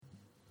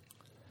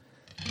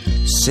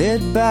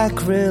Sit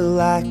back,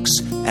 relax,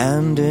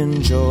 and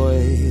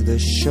enjoy the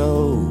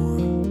show.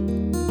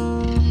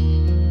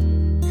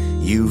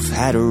 You've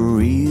had a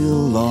real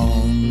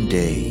long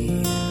day.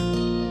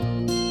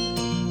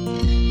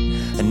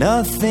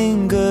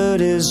 Nothing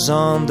good is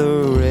on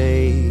the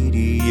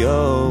radio.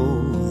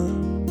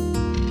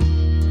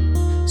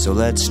 So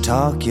let's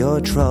talk your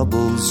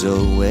troubles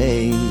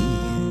away.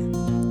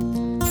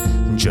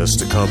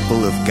 Just a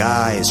couple of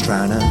guys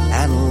trying to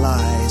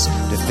analyze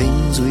the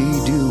things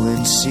we do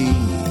and see.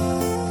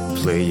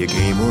 Play a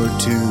game or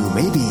two,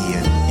 maybe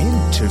an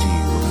interview.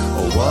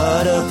 Oh,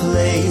 what a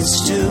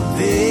place to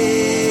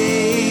be.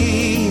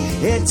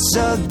 It's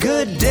a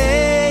good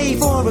day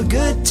for a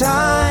good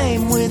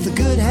time with a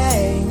good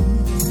hang.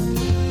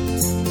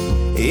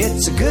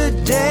 It's a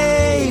good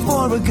day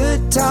for a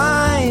good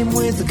time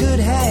with a good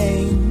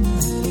hang.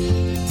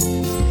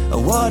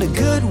 What a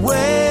good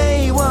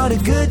way, what a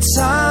good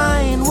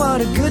sign,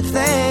 what a good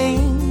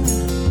thing.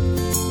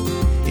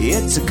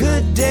 It's a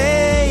good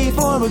day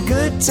for a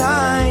good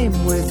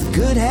time with a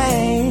good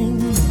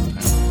hang.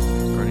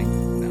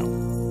 Starting now.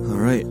 All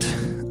right.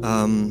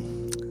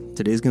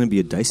 Today's going to be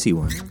a dicey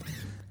one.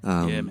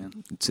 Yeah,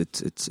 man.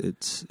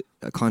 It's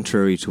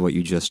contrary to what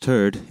you just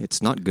heard.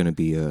 It's not going to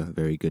be a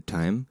very good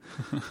time.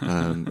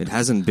 It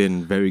hasn't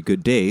been very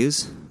good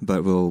days,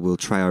 but we'll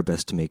try our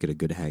best to make it a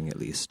good hang at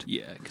least.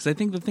 Yeah, because I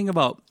think the thing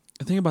about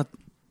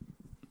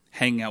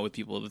hanging out with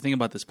people, the thing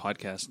about this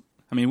podcast,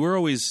 I mean, we're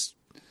always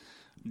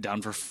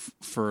down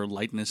for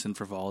lightness and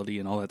frivolity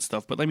and all that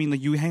stuff. But I mean,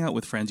 like, you hang out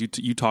with friends,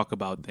 you talk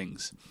about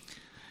things,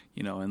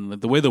 you know. And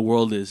the way the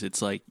world is,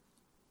 it's like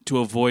to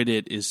avoid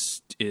it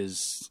is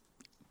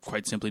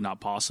quite simply not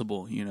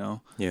possible, you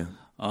know. Yeah.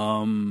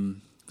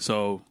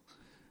 So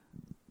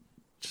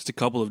just a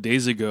couple of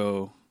days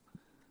ago,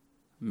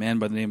 a man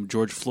by the name of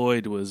George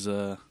Floyd was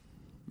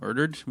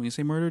murdered. When you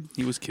say murdered,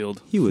 he was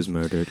killed. He was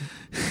murdered.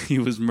 He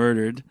was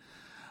murdered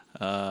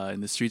in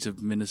the streets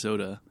of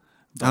Minnesota.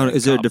 I don't know,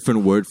 is there a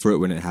different word for it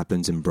when it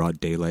happens in broad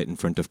daylight in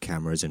front of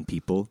cameras and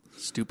people?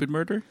 Stupid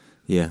murder?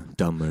 Yeah,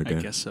 dumb murder.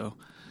 I guess so.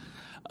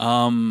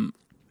 And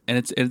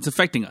it's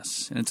affecting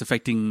us, and it's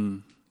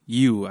affecting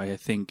you, I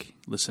think,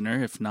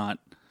 listener. If not,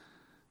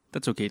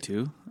 that's okay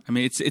too. I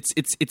mean,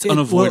 it's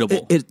unavoidable.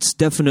 Well, it's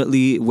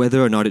definitely,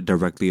 whether or not it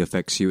directly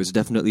affects you, it's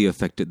definitely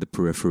affected the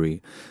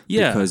periphery.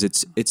 Yeah. Because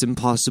it's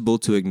impossible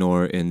to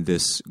ignore in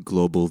this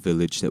global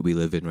village that we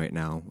live in right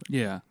now.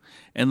 Yeah.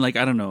 And like,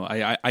 I don't know,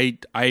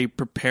 I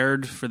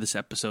prepared for this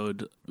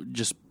episode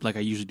just like I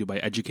usually do by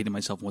educating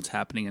myself on what's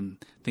happening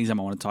and things I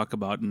might want to talk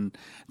about. And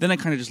then I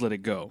kind of just let it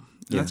go.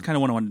 And that's kind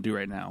of what I want to do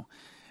right now.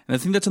 And I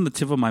think that's on the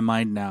tip of my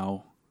mind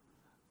now,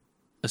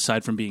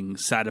 aside from being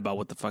sad about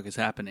what the fuck is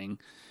happening,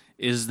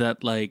 is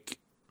that, like,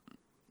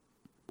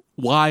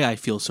 why I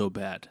feel so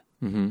bad.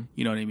 Mm-hmm.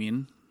 You know what I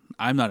mean?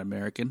 I'm not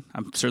American.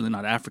 I'm certainly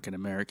not African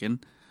American.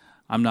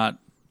 I'm not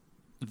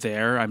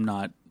there. I'm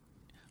not.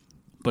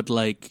 But,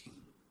 like,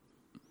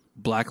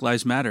 Black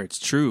Lives Matter. It's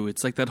true.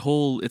 It's like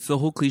it's the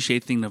whole cliche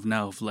thing of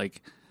now, of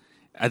like,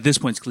 at this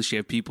point, it's cliche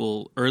of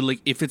people, or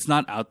like, if it's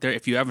not out there,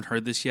 if you haven't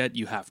heard this yet,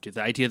 you have to.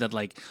 The idea that,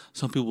 like,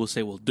 some people will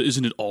say, well,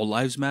 isn't it all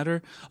lives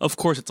matter? Of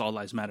course it's all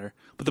lives matter.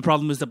 But the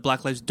problem is that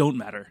Black lives don't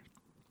matter.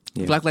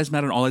 Yeah. Black Lives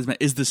Matter and All Lives Matter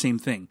is the same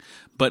thing.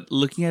 But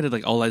looking at it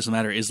like All Lives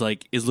Matter is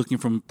looking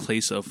from a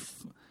place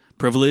of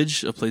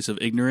privilege, a place of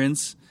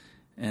ignorance,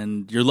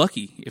 and you're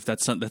lucky if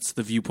that's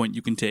the viewpoint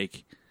you can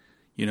take.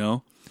 You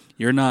know?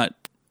 You're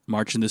not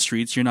marching the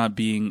streets, you're not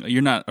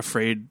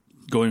afraid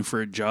going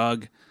for a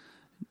jog,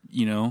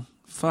 you know?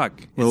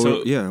 Fuck.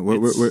 Well,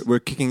 we're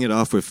kicking it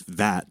off with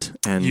that,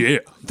 and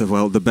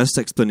the best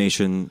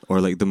explanation,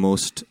 or like the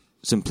most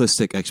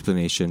simplistic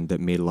explanation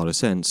that made a lot of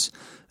sense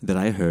that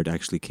I heard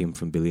actually came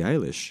from Billie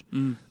Eilish.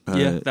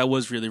 That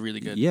was really, really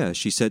good. Yeah,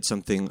 she said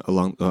something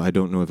along. I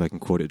don't know if I can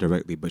quote it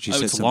directly, but she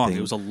said something.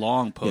 It was a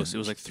long post. Yeah. It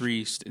was like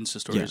 3 Insta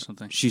stories or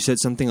something. She said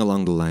something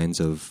along the lines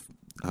of,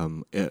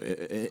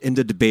 in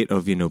the debate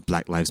of, you know,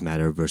 Black Lives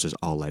Matter versus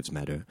All Lives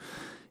Matter,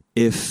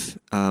 if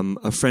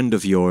a friend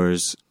of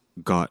yours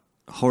got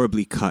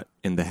horribly cut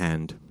in the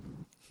hand,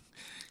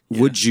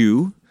 would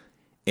you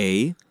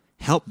A,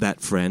 help that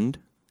friend,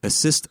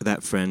 assist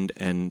that friend,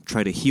 and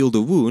try to heal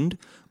the wound,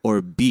 or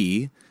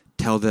B,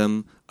 tell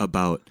them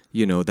about,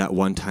 you know, that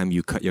one time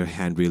you cut your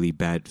hand really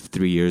bad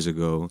 3 years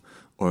ago,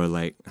 or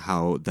like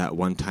how that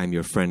one time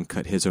your friend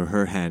cut his or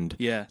her hand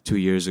 2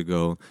 years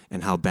ago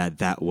and how bad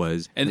that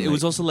was. And it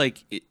was also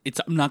like,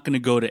 I'm not going to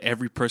go to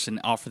every person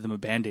and offer them a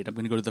Band-Aid. I'm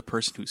going to go to the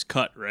person who's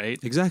cut, right?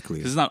 Exactly.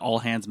 Because it's not all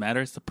hands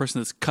matter. It's the person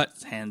that's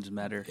cut's hands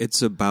matter.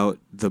 It's about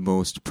the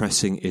most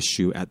pressing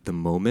issue at the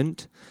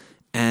moment.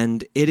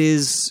 And it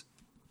is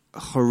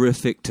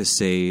horrific to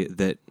say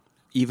that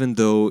even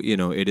though, you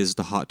know, it is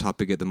the hot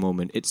topic at the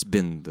moment, it's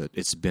been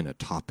a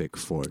topic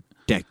for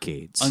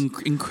decades.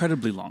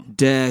 Incredibly long.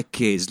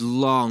 Decades.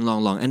 Long.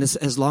 And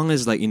as long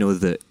as, like, you know,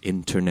 the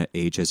internet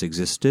age has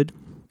existed,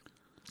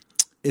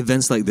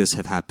 events like this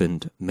have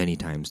happened many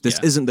times. This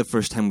isn't the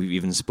first time we've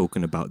even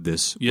spoken about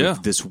this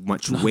with this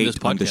much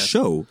weight on the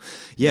show.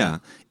 Yeah,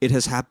 it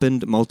has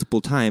happened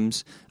multiple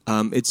times.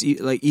 It's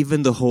like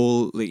even the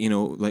whole, like, you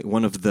know, like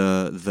one of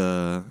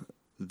the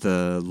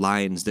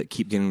lines that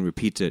keep getting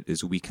repeated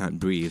is "We can't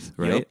breathe,"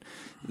 right?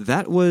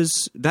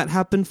 That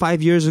happened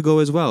 5 years ago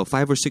as well,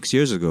 5 or 6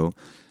 years ago.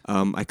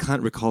 I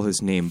can't recall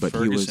his name, but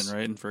Ferguson, he was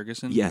right? In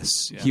Ferguson,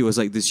 yes, he was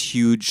like this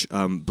huge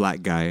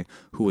black guy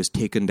who was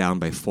taken down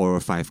by 4 or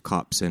 5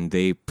 cops, and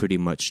they pretty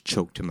much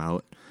choked him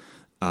out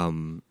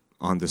on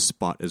the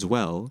spot as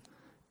well.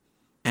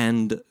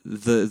 And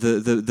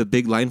the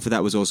big line for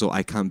that was also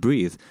 "I can't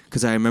breathe,"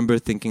 because I remember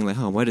thinking like,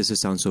 why does this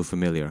sound so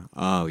familiar?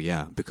 Oh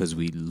yeah, because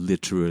we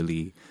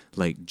literally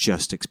like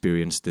just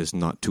experienced this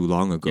not too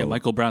long ago. Yeah,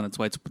 Michael Brown. That's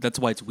why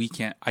it's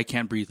I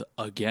can't breathe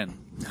again.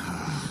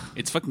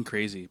 It's fucking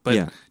crazy.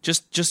 But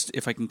just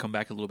if I can come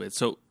back a little bit.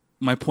 So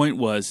my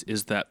point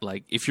is that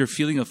like if you're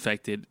feeling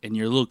affected and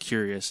you're a little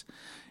curious,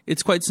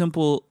 it's quite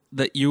simple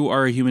that you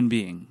are a human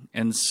being,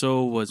 and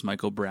so was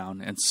Michael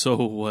Brown, and so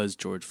was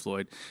George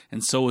Floyd,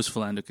 and so was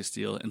Philando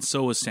Castile, and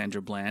so was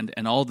Sandra Bland,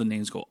 and all the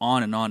names go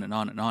on and on and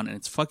on and on, and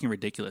it's fucking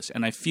ridiculous.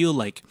 And I feel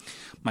like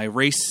my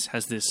race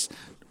has this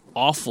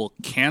awful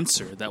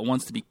cancer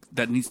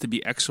that needs to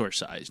be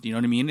exorcised. You know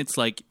what I mean? It's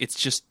like it's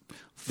just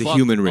the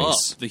human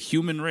race. The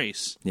human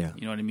race. Yeah.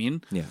 You know what I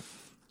mean? Yeah.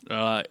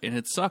 And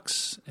it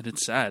sucks, and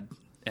it's sad,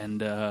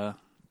 and I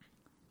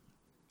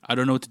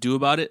don't know what to do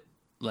about it.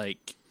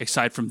 Like,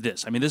 aside from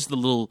this, I mean, this is the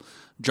little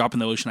drop in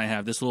the ocean I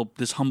have. This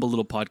humble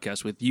little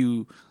podcast with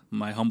you,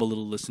 my humble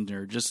little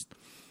listener, just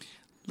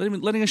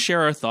letting us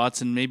share our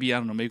thoughts, and maybe, I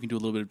don't know, maybe we can do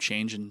a little bit of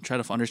change and try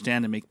to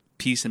understand and make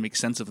peace and make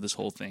sense of this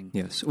whole thing.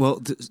 Yes.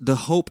 Well, the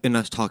hope in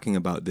us talking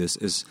about this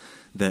is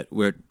that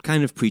we're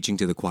kind of preaching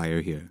to the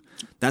choir here.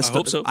 I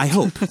hope so. I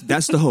hope.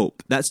 That's the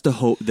hope. That's the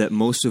hope that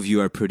most of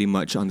you are pretty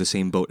much on the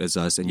same boat as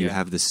us, and you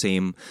have the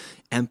same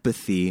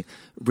empathy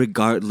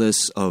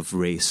regardless of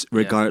race,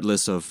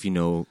 regardless of, you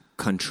know,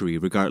 country,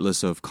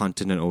 regardless of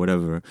continent or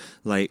whatever.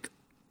 Like,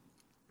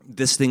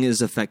 this thing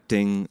is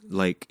affecting,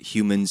 like,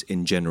 humans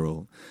in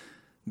general.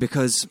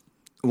 Because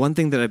one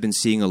thing that I've been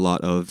seeing a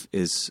lot of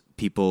is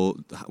people,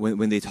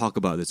 when they talk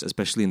about this,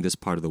 especially in this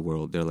part of the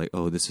world, they're like,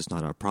 oh, this is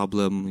not our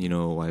problem. You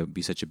know, why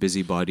be such a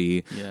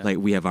busybody? Yeah. Like,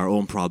 we have our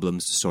own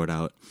problems to sort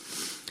out.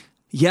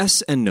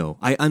 Yes and no.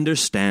 I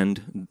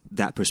understand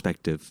that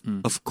perspective.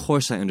 Of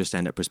course I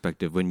understand that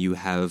perspective when you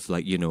have,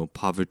 like, you know,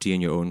 poverty in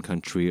your own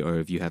country, or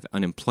if you have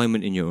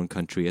unemployment in your own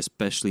country,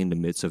 especially in the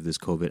midst of this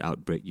COVID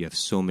outbreak. You have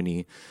so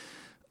many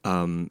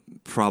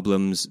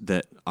problems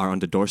that are on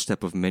the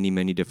doorstep of many,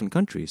 many different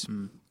countries.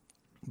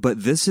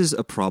 But this is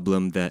a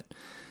problem that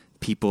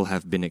people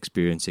have been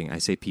experiencing. I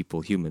say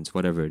people, humans,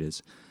 whatever it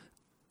is,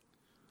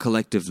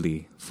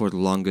 collectively for the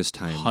longest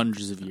time.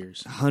 Hundreds of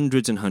years.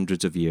 Hundreds and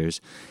hundreds of years.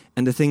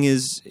 And the thing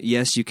is,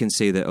 yes, you can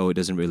say that, oh, it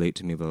doesn't relate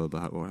to me, blah,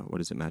 blah, blah, or what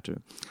does it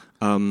matter?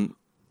 I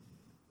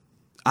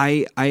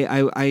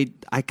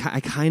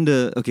kind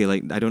of, okay,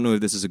 like, I don't know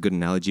if this is a good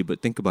analogy,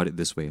 but think about it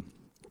this way.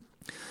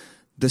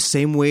 The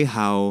same way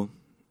how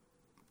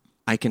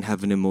I can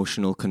have an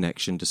emotional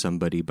connection to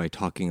somebody by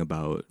talking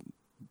about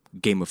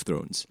Game of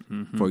Thrones,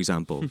 for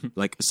example,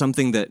 like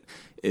something that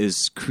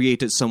is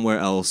created somewhere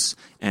else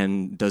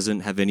and doesn't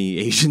have any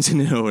Asians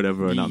in it or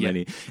whatever, or not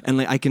many. And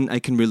like I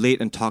can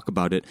relate and talk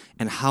about it,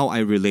 and how I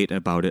relate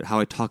about it, how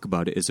I talk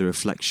about it is a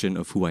reflection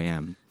of who I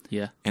am.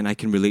 Yeah. And I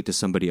can relate to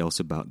somebody else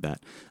about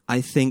that.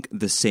 I think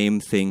the same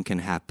thing can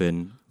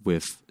happen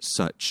with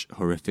such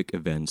horrific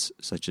events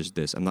such as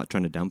this. I'm not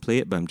trying to downplay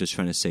it, but I'm just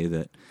trying to say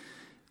that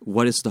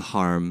what is the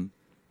harm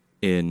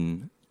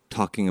in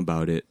talking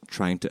about it,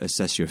 trying to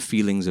assess your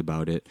feelings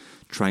about it,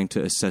 trying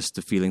to assess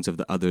the feelings of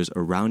the others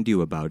around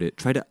you about it,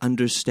 try to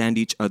understand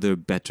each other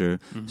better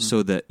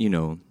so that, you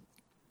know,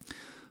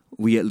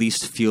 we at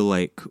least feel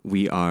like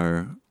we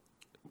are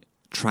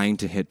trying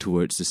to head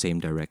towards the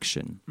same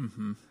direction,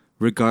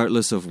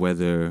 regardless of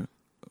whether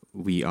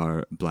we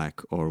are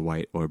black or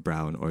white or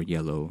brown or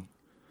yellow.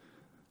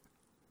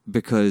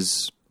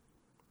 Because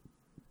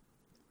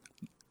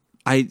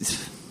we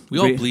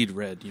all bleed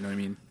red, you know what I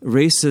mean?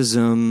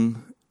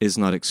 Racism is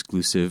not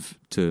exclusive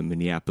to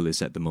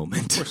Minneapolis at the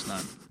moment. Of course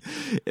not.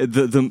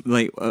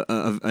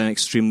 An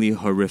extremely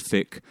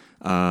horrific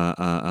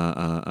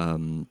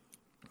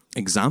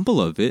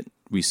example of it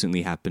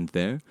recently happened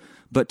there.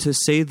 But to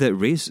say that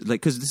race,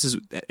 like, because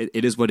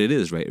it is what it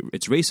is, right?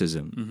 It's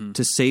racism.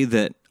 To say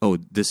that, oh,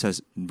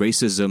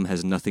 racism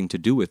has nothing to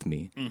do with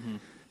me,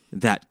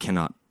 that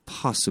cannot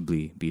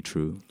possibly be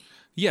true.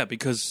 Yeah,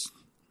 because,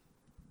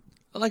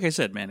 like I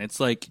said, man,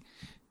 it's like,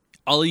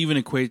 I'll even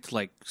equate to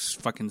like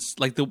fucking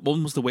like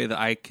almost the way that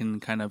I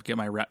can kind of get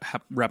my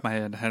wrap my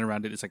head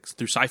around it is like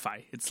through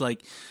sci-fi. It's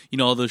like, you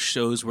know, all those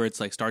shows where it's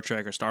like Star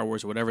Trek or Star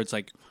Wars or whatever. It's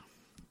like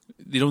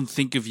they don't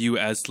think of you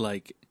as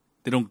like,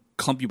 they don't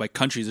clump you by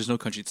countries. There's no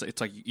country.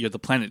 It's like you're the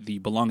planet that you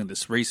belong in,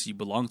 this race you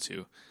belong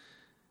to,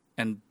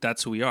 and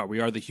that's who we are.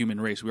 We are the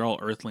human race. We're all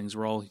Earthlings.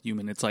 We're all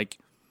human. It's like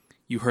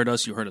you heard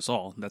us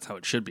all. That's how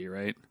it should be,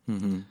 right?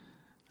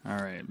 All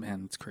right,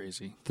 man, it's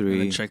crazy.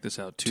 3, check this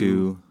out.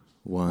 2,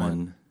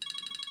 1.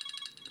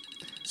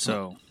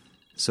 So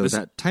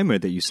that timer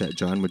that you set,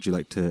 John, would you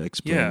like to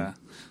explain? Yeah.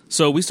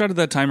 So we started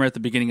that timer at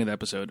the beginning of the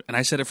episode, and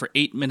I set it for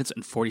 8 minutes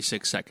and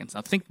 46 seconds.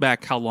 Now think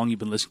back how long you've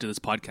been listening to this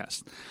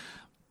podcast.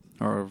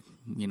 Or,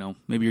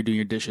 maybe you're doing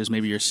your dishes,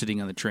 maybe you're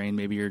sitting on the train,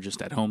 maybe you're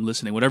just at home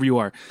listening, whatever you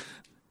are.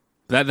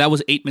 That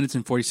was 8 minutes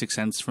and 46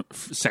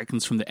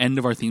 seconds from the end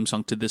of our theme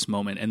song to this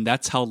moment, and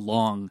that's how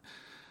long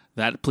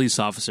that police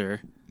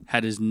officer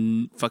had his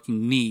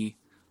fucking knee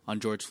on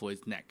George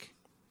Floyd's neck.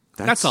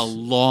 That's a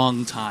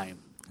long time.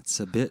 That's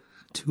a bit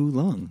too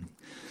long.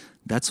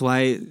 That's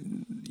why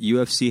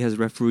UFC has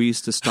referees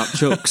to stop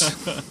chokes.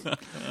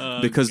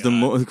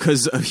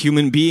 Because a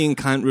human being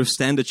can't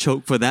withstand a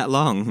choke for that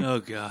long. Oh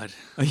God!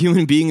 A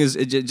human being is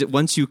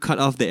once you cut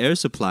off the air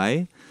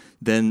supply,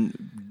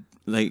 then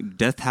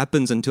death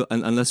happens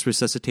unless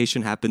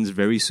resuscitation happens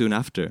very soon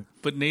after.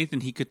 But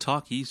Nathan, he could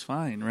talk. He's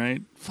fine,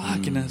 right?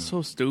 Fucking, that's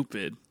so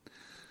stupid.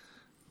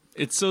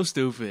 It's so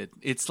stupid.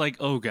 It's like,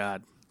 oh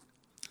God.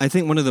 I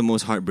think one of the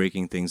most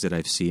heartbreaking things that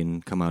I've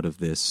seen come out of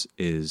this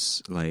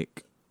is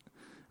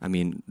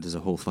there's a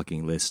whole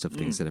fucking list of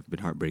things that have been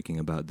heartbreaking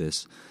about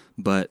this,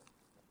 but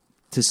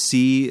to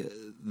see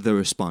the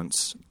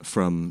response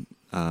from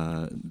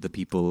the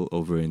people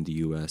over in the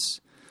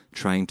U.S.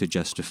 trying to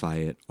justify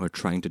it or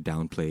trying to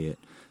downplay it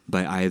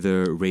by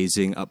either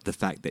raising up the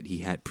fact that he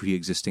had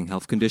pre-existing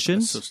health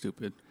conditions. That's so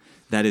stupid.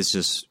 That is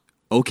just...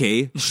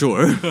 Okay,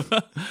 sure.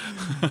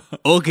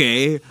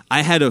 Okay,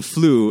 I had a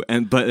flu,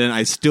 but then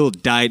I still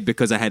died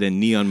because I had a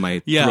knee on my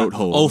throat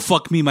hole. Oh,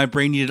 fuck me, my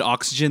brain needed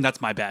oxygen.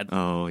 That's my bad.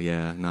 Oh,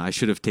 yeah. No, I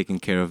should have taken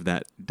care of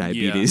that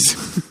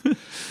diabetes. Yeah.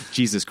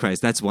 Jesus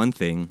Christ, that's one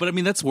thing. But,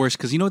 that's worse,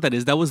 because you know what that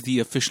is? That was the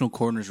official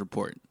coroner's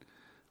report.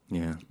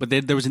 Yeah. But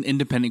there was an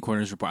independent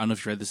coroner's report. I don't know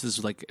if you read this. This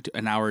was like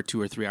an hour or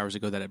 2 or 3 hours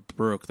ago that it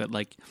broke, that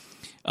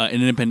an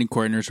independent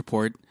coroner's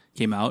report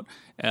came out.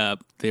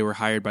 They were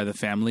hired by the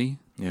family.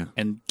 Yeah.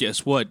 And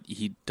guess what?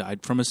 He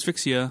died from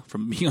asphyxia,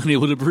 from being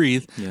unable to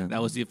breathe. Yeah.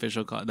 That was the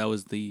official. That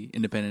was the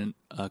independent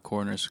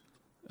coroner's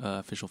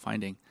official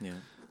finding. Yeah.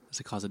 As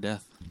the cause of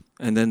death.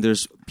 And then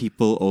there's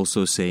people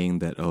also saying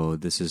that,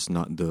 this is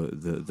not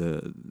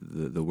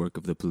the work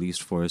of the police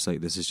force.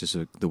 This is just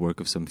the work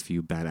of some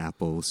few bad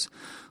apples.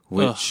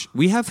 Which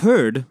we have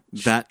heard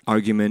that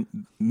argument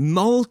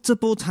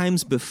multiple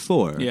times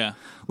before. Yeah.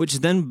 Which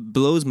then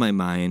blows my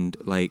mind.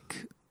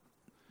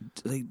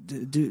 Do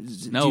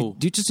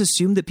you just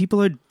assume that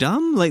people are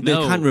dumb? They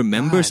can't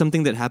remember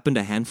something that happened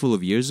a handful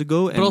of years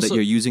ago, and also, that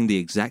you're using the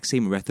exact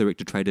same rhetoric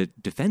to try to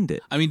defend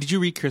it. Did you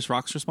read Chris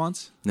Rock's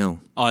response? No.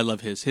 Oh, I love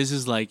his. His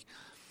is a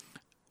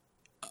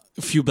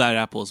few bad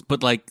apples,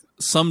 but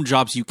some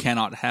jobs you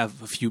cannot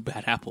have a few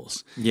bad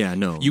apples. Yeah,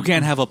 no. You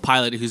can't have a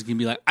pilot who's going to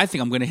be like, I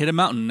think I'm going to hit a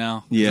mountain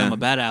now. Yeah. I'm a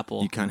bad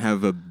apple. You can't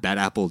have a bad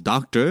apple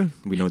doctor.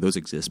 We know those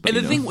exist. But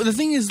and the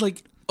thing is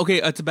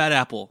okay, it's a bad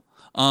apple.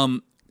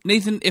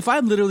 Nathan, if I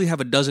literally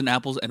have a dozen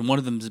apples and one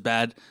of them is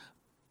bad,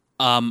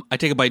 I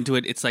take a bite into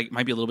it. It's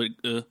might be a little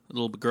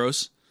bit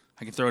gross.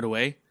 I can throw it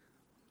away.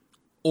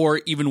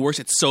 Or even worse,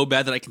 it's so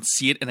bad that I can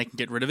see it and I can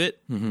get rid of it.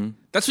 Mm-hmm.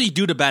 That's what you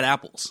do to bad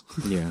apples.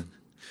 Yeah.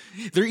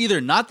 They're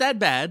either not that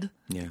bad.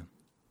 Yeah.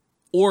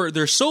 Or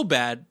they're so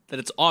bad that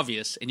it's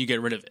obvious and you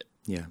get rid of it.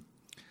 Yeah.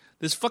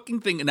 This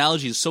fucking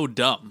analogy is so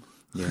dumb.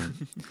 Yeah.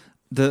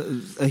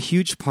 A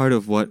huge part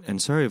of what, and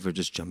sorry if we're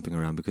just jumping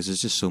around because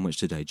there's just so much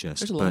to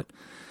digest. There's a lot.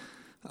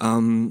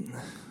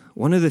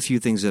 One of the few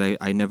things that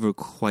I never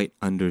quite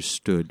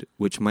understood,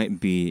 which might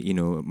be,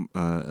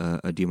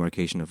 a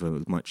demarcation of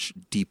a much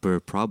deeper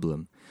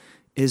problem,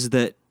 is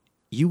that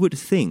you would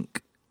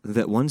think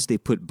that once they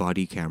put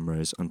body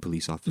cameras on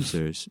police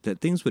officers,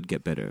 that things would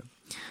get better.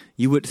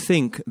 You would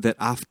think that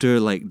after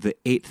the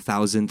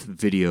 8,000th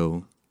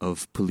video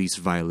of police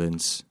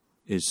violence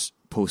is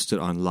posted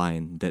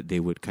online, that they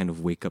would kind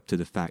of wake up to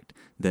the fact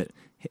that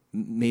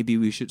maybe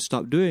we should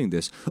stop doing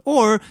this.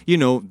 Or,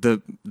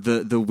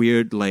 the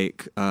weird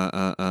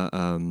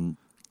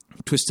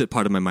twisted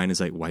part of my mind is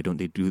why don't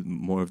they do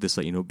more of this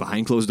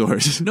behind closed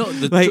doors? No,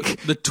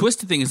 the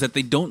twisted thing is that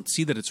they don't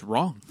see that it's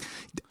wrong.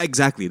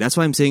 Exactly. That's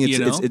why I'm saying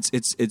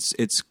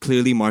it's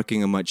clearly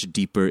marking a much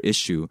deeper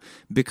issue,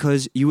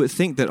 because you would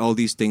think that all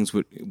these things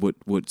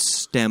would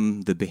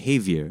stem the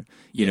behavior.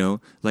 You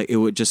know, it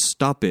would just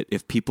stop it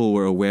if people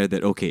were aware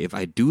that, okay, if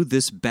I do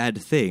this bad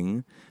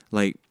thing,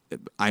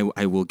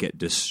 I will get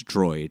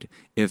destroyed.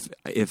 If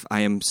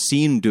I am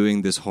seen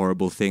doing this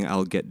horrible thing,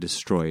 I'll get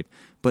destroyed.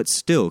 But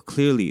still,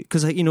 clearly,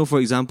 because, for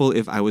example,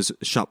 if I was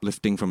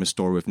shoplifting from a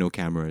store with no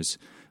cameras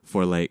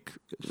for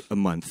a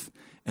month,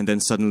 and then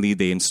suddenly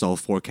they install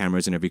 4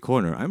 cameras in every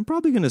corner, I'm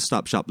probably going to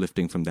stop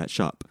shoplifting from that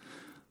shop.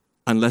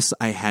 Unless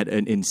I had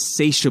an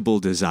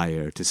insatiable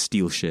desire to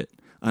steal shit.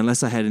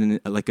 Unless I had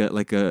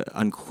a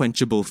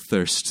unquenchable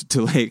thirst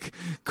to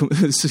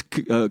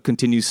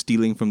continue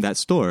stealing from that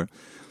store.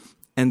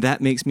 And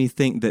that makes me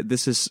think that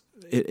this is,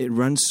 it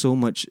runs so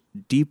much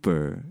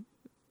deeper,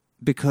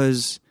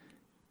 because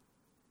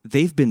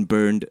they've been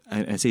burned,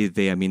 I say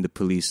they, I mean the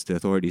police, the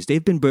authorities,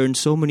 they've been burned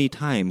so many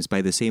times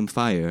by the same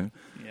fire,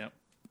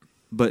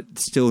 but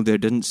still there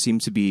doesn't seem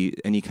to be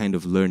any kind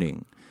of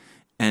learning.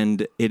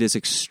 And it is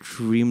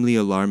extremely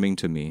alarming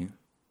to me.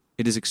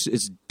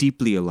 It's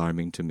deeply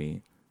alarming to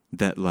me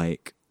that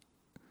like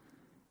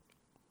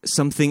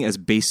something as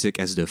basic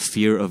as the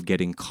fear of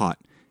getting caught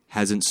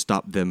hasn't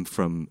stopped them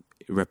from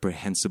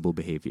reprehensible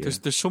behavior.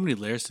 There's so many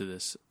layers to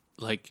this.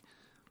 Like,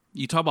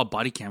 you talk about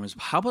body cameras,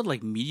 but how about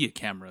like media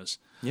cameras?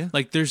 Yeah.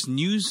 Like there's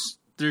news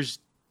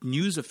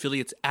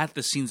affiliates at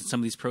the scenes of some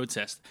of these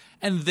protests,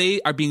 and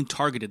they are being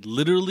targeted,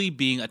 literally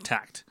being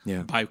attacked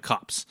by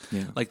cops.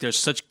 Yeah. Like there's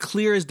such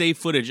clear as day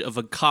footage of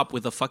a cop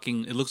with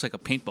it looks like a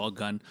paintball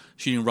gun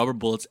shooting rubber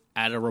bullets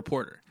at a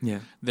reporter. Yeah.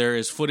 There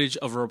is footage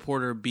of a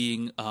reporter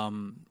being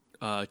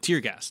tear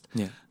gassed.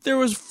 Yeah. There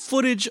was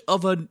footage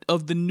of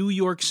the New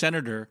York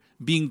senator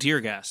being tear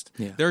gassed.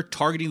 Yeah. They're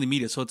targeting the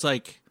media, so it's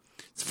like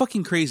it's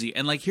fucking crazy.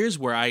 And like here's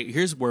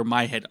where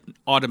my head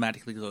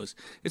automatically goes.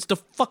 It's the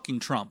fucking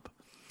Trump.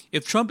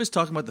 If Trump is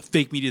talking about the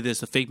fake media this,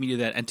 the fake media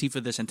that,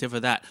 Antifa this,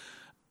 Antifa that,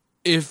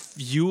 if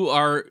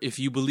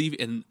you believe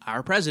in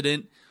our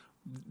president,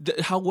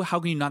 how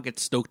can you not get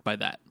stoked by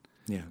that?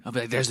 Yeah. I'll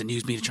be like, there's the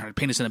news media trying to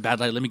paint us in a bad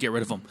light. Let me get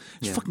rid of them.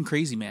 It's fucking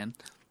crazy, man.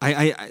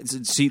 I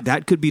see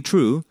that could be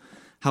true.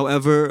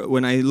 However,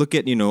 when I look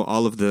at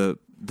all of the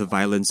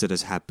violence that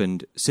has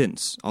happened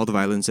since, all the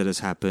violence that has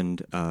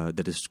happened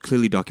that is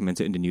clearly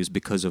documented in the news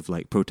because of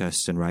like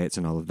protests and riots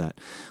and all of that.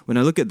 When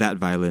I look at that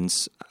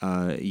violence,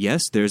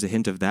 yes, there's a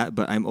hint of that,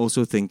 but I'm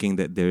also thinking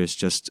that there is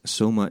just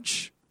so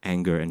much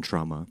anger and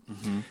trauma.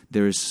 Mm-hmm.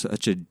 There is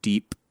such a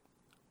deep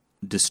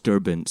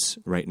disturbance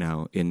right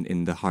now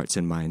in the hearts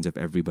and minds of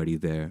everybody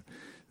there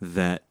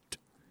that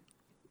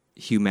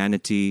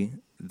humanity,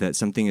 that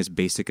something as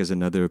basic as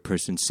another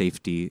person's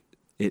safety,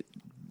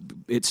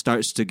 it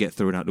starts to get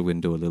thrown out the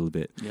window a little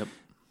bit. Yep.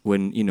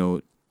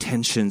 When,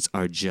 tensions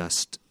are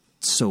just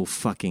so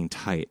fucking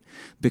tight.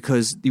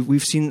 Because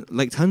we've seen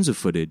like tons of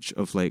footage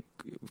of like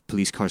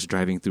police cars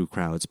driving through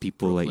crowds,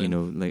 people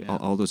Brooklyn.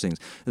 all those things.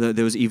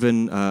 There was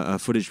even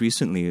footage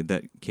recently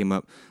that came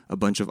up. A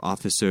bunch of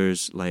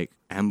officers like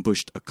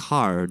ambushed a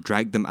car,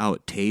 dragged them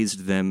out,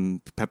 tased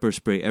them, pepper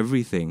spray,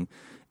 everything.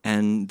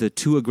 And the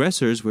two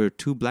aggressors were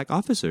two black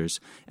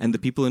officers, and the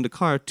people in the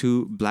car,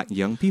 two black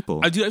young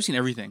people. I've seen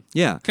everything.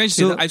 Yeah. Can I just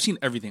say that? I've seen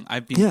everything.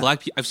 I've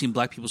seen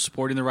black people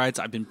supporting the riots.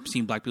 I've been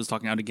seeing black people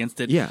talking out against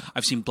it. Yeah.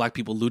 I've seen black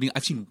people looting.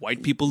 I've seen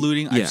white people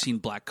looting. Yeah. I've seen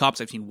black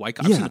cops. I've seen white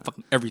cops. I've seen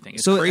fucking everything.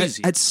 It's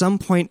crazy. At some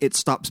point, it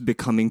stops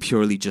becoming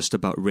purely just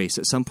about race.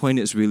 At some point,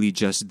 it's really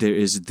just there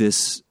is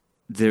this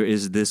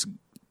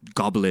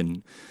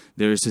goblin.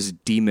 There is this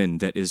demon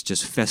that is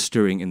just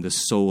festering in the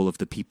soul of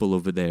the people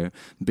over there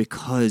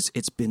because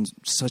it's been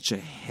such a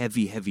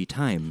heavy, heavy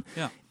time.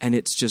 Yeah. And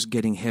it's just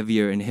getting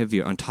heavier and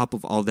heavier. On top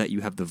of all that,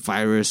 you have the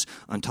virus.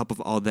 On top of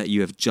all that,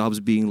 you have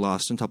jobs being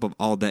lost. On top of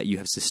all that, you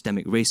have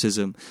systemic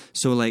racism.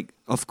 So, like,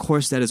 of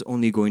course, that is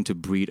only going to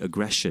breed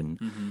aggression.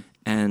 Mm-hmm.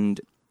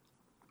 And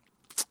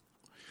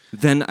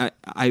then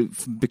I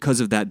because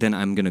of that, then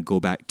I'm going to go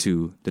back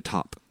to the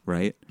top,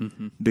 right?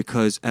 Mm-hmm.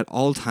 Because at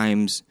all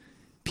times,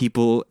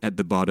 people at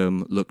the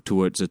bottom look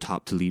towards the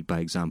top to lead by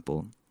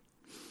example.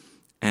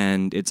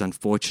 And it's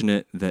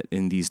unfortunate that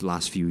in these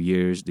last few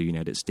years, the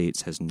United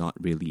States has not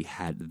really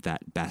had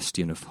that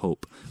bastion of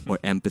hope or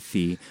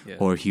empathy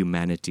or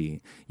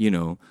humanity.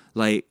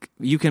 Like,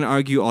 you can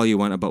argue all you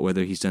want about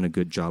whether he's done a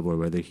good job or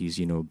whether he's,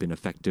 been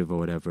effective or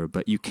whatever,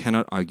 but you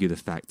cannot argue the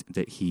fact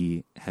that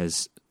he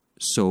has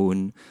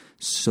sown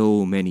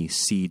so many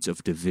seeds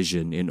of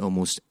division in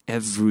almost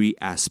every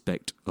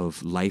aspect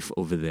of life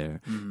over there,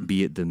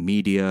 be it the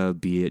media,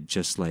 be it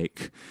just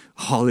like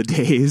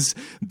holidays,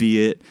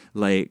 be it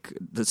like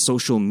the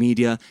social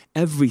media,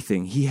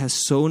 everything. He has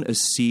sown a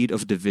seed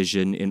of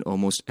division in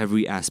almost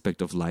every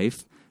aspect of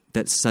life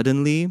that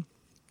suddenly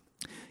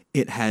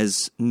it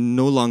has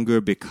no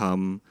longer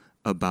become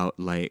about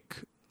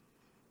like,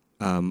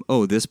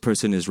 this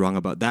person is wrong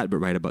about that, but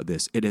right about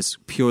this. It has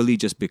purely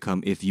just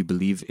become, if you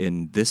believe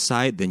in this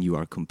side, then you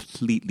are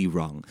completely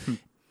wrong.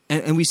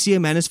 And we see a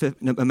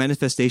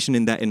manifestation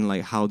in that in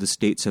like how the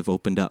states have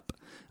opened up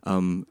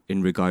in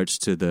regards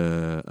to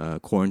the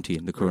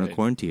quarantine, the corona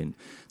quarantine.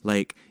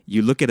 Like,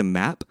 you look at a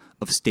map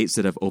of states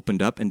that have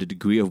opened up and the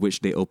degree of which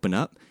they open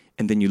up,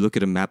 and then you look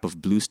at a map of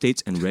blue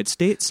states and red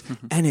states,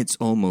 and it's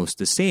almost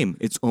the same.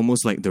 It's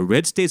almost like the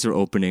red states are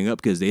opening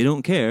up because they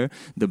don't care.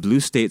 The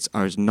blue states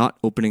are not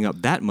opening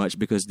up that much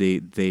because they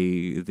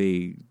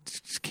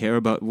care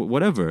about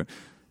whatever.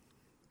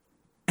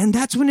 And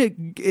that's when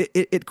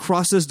it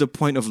crosses the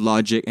point of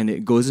logic and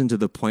it goes into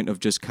the point of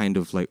just kind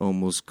of like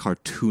almost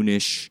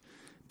cartoonish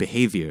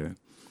behavior.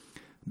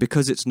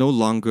 Because it's no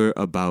longer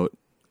about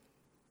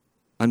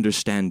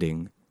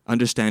understanding.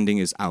 Understanding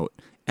is out.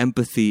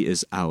 Empathy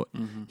is out.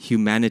 Mm-hmm.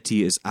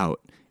 Humanity is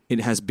out. It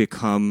has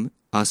become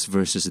us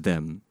versus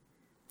them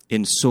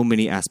in so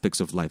many aspects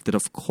of life that,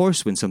 of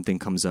course, when something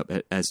comes up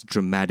as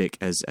dramatic,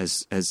 as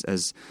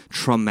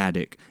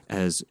traumatic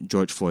as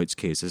George Floyd's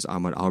case, as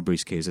Ahmaud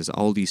Arbery's case, as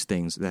all these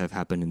things that have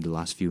happened in the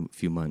last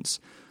few months,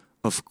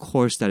 of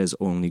course that is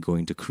only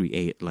going to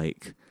create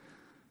like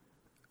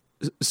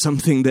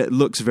something that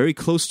looks very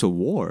close to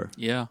war.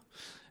 Yeah.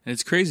 And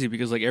it's crazy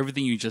because like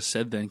everything you just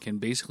said then can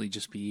basically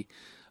just be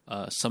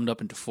summed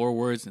up into 4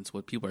 words. And it's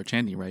what people are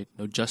chanting, right?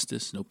 No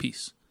justice, no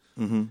peace.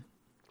 Mm-hmm.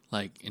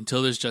 Like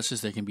until there's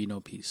justice, there can be no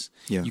peace.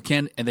 Yeah. You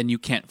can't, and then you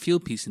can't feel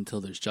peace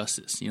until there's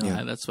justice. You know,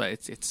 Yeah. that's why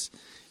it's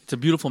a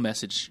beautiful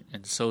message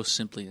and so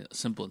simple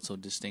and so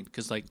distinct.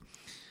 Because like,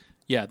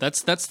 yeah,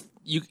 that's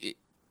you.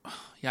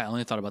 Yeah, I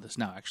only thought about this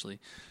now actually.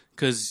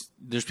 Because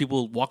there's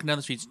people walking down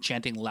the streets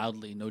chanting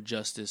loudly, no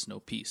justice, no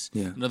peace.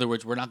 Yeah. In other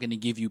words, we're not going to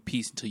give you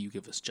peace until you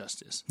give us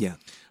justice. Yeah.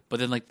 But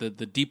then like the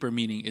deeper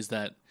meaning is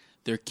that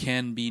there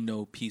can be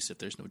no peace if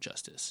there's no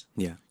justice.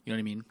 Yeah. You know what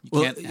I mean? You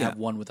Well, can't have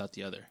one without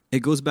the other.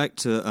 It goes back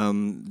to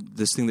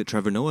this thing that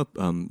Trevor Noah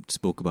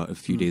spoke about a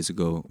few days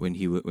ago when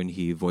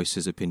he voiced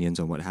his opinions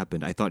on what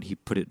happened. I thought he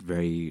put it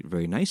very,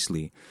 very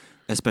nicely,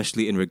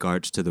 especially in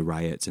regards to the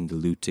riots and the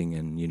looting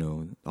and, you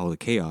know, all the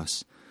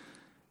chaos.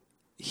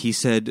 He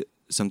said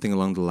something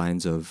along the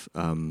lines of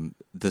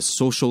the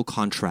social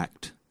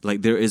contract.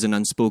 Like there is an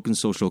unspoken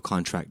social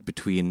contract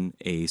between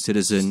a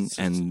citizen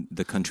and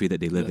the country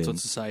that they live That's in. what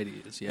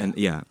society is, yeah. And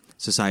yeah,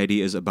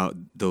 society is about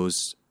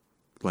those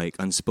like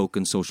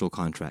unspoken social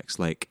contracts.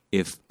 Like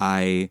if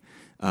I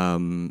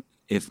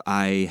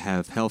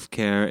have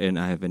healthcare and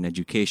I have an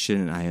education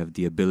and I have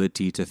the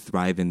ability to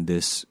thrive in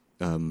this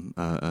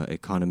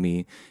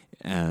economy,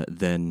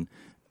 then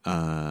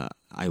I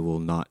will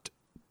not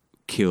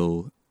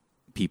kill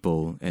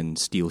people and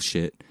steal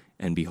shit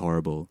and be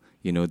horrible.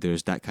 You know,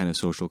 there's that kind of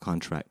social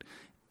contract.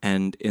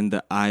 And in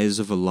the eyes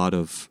of a lot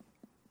of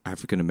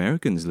African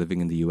Americans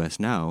living in the U.S.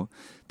 now,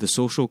 the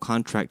social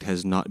contract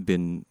has not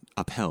been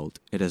upheld.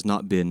 It has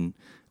not been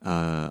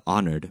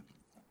honored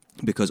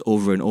because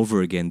over and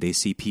over again they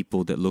see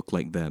people that look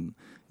like them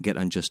get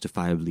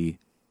unjustifiably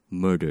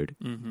murdered,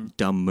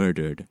 dumb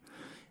murdered.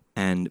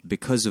 And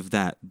because of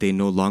that, they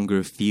no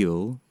longer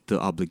feel the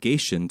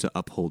obligation to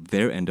uphold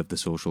their end of the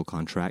social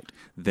contract.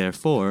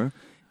 Therefore,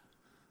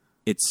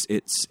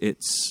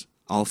 it's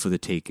all for the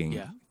taking.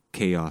 Yeah.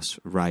 Chaos,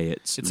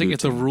 riots. It's looting. like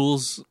if the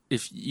rules,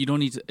 if you don't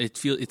need to,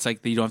 it's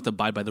like you don't have to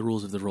abide by the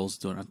rules if the rules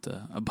don't have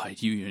to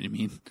abide you. You know what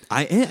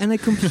I mean? I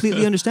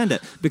completely understand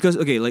that because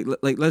okay, like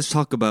let's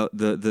talk about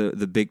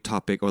the big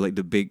topic or like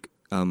the big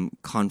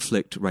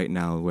conflict right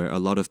now, where a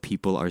lot of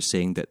people are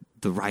saying that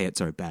the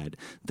riots are bad,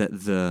 that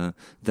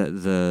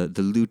the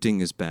looting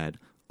is bad,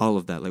 all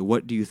of that. Like,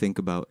 what do you think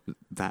about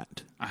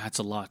that? That's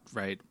a lot,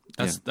 right?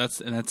 That's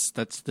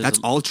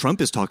all Trump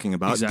is talking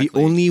about. Exactly. The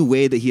only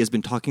way that he has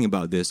been talking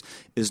about this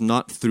is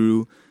not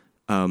through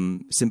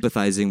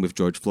sympathizing with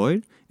George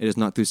Floyd. It is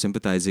not through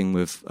sympathizing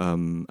with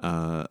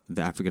the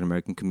African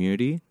American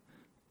community.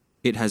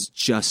 It has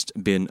just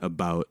been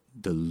about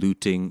the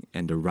looting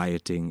and the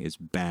rioting is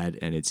bad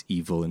and it's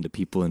evil and the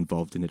people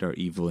involved in it are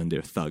evil and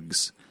they're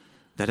thugs.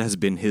 That has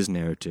been his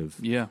narrative.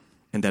 Yeah.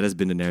 And that has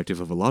been the narrative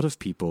of a lot of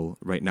people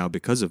right now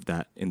because of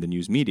that in the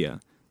news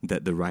media,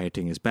 that the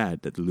rioting is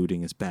bad, that the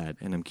looting is bad.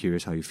 And I'm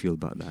curious how you feel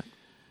about that.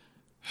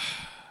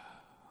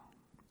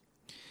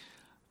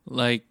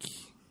 Like,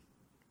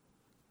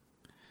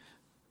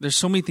 there's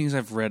so many things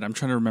I've read. I'm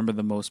trying to remember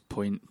the most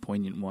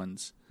poignant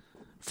ones.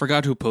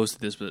 Forgot who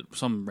posted this, but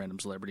some random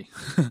celebrity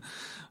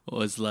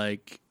was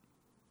like,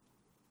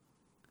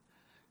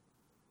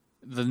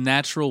 the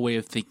natural way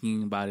of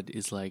thinking about it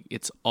is like,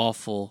 it's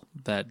awful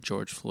that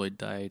George Floyd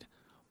died,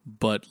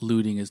 but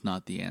looting is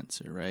not the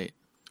answer, right?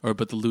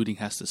 But the looting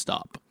has to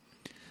stop.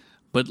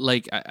 But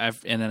like,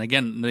 and then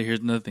again, here's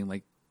another thing.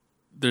 Like,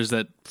 there's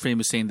that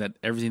famous saying that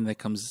everything that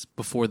comes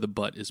before the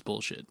but is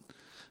bullshit.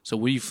 So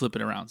what do you flip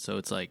it around? So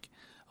it's like,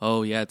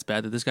 oh yeah, it's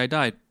bad that this guy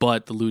died,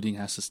 but the looting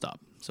has to stop.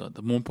 So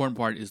the more important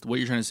part is what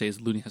you're trying to say is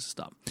looting has to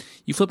stop.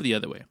 You flip it the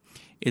other way.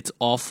 It's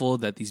awful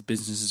that these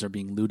businesses are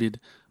being looted,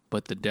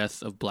 but the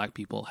death of black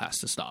people has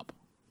to stop.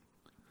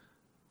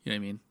 You know what I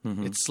mean?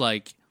 Mm-hmm. It's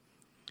like,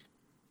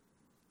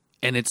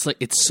 and it's like,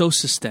 it's so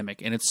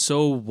systemic and it's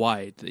so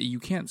wide that you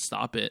can't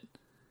stop it.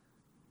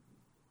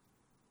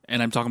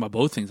 And I'm talking about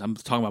both things. I'm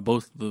talking about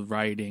both the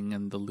rioting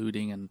and the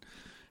looting and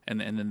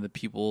then the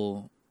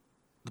people,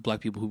 the black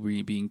people who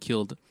were being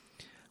killed.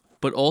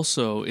 But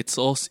also, it's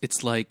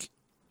like,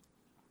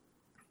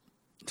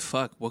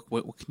 fuck, what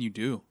can you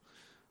do?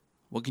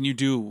 What can you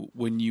do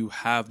when you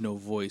have no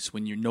voice,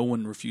 when no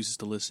one refuses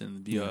to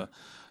listen via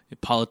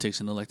politics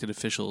and elected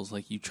officials?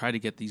 Like, you try to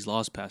get these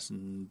laws passed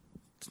and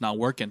it's not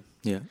working.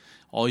 Yeah.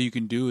 All you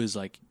can do is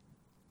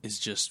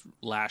just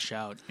lash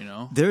out, you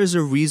know? There is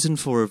a reason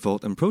for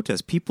revolt and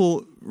protest.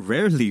 People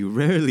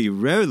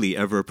rarely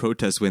ever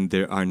protest when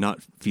they are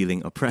not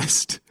feeling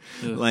oppressed.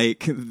 Yeah.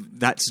 Like,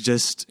 that's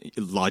just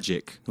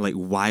logic. Like,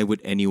 why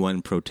would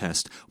anyone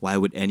protest? Why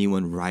would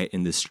anyone riot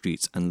in the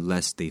streets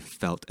unless they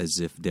felt as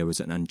if there was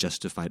an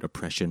unjustified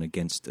oppression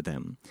against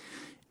them?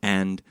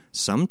 And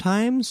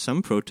sometimes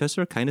some protests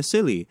are kind of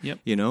silly,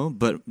 you know,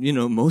 but, you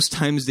know, most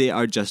times they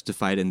are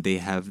justified and they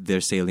have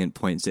their salient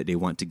points that they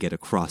want to get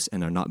across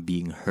and are not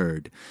being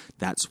heard.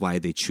 That's why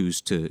they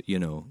choose to, you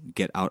know,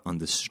 get out on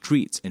the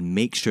streets and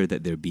make sure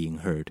that they're being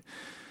heard.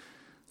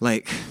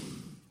 Like,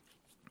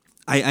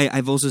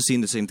 I've also seen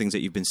the same things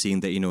that you've been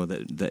seeing, that, you know,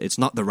 that it's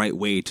not the right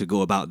way to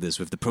go about this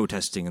with the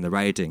protesting and the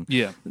rioting.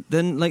 Yeah.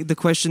 Then, like, the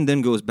question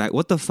then goes back,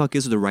 what the fuck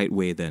is the right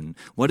way then?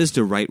 What is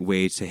the right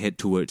way to head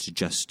towards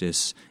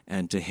justice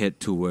and to head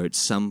towards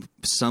some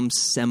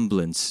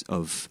semblance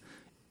of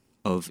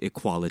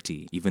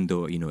equality, even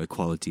though, you know,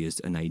 equality is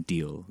an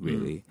ideal,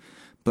 really.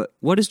 But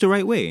what is the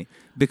right way?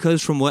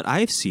 Because from what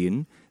I've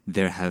seen,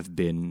 there have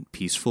been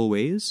peaceful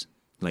ways,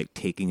 like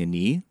taking a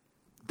knee.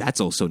 That's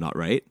also not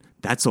right.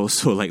 That's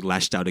also, like,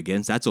 lashed out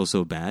against. That's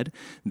also bad.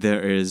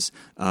 There is,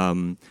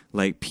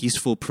 like,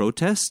 peaceful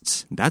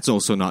protests. That's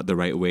also not the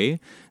right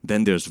way.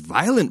 Then there's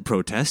violent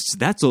protests.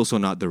 That's also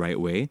not the right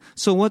way.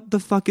 So what the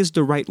fuck is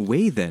the right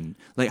way then?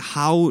 Like,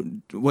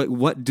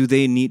 what do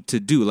they need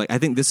to do? Like, I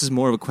think this is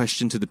more of a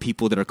question to the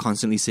people that are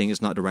constantly saying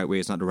it's not the right way,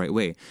 it's not the right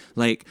way.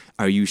 Like,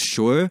 are you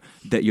sure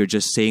that you're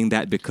just saying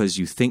that because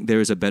you think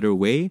there is a better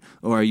way?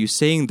 Or are you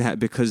saying that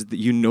because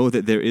you know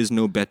that there is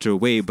no better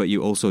way, but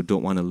you also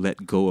don't want to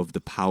let go of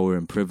the power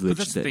and privilege? But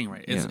that's the thing,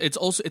 right? Yeah. It's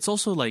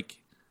also like,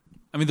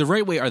 I mean, the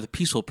right way are the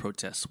peaceful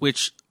protests,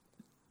 which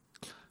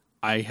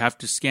I have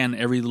to scan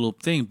every little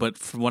thing, but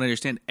from what I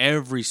understand,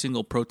 every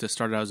single protest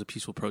started out as a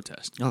peaceful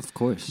protest. Of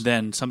course.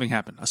 Then something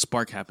happened. A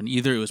spark happened.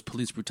 Either it was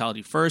police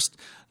brutality first,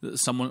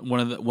 one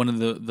of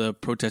the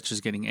protesters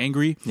getting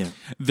angry. Yeah.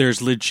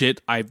 There's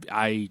legit. I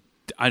don't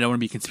want to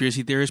be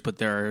conspiracy theorist, but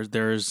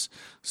there's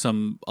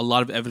a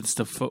lot of evidence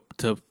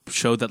to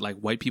show that, like,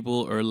 white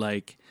people or,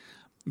 like,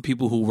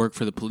 people who work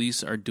for the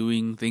police are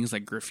doing things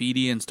like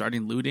graffiti and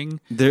starting looting.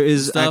 There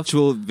is stuff.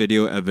 actual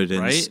video evidence.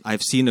 Right?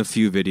 I've seen a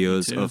few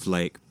videos Me too. of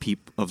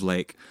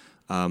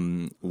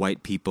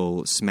white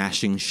people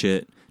smashing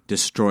shit,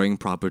 destroying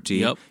property,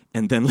 Yep.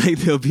 and then, like,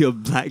 there'll be a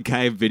black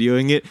guy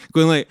videoing it,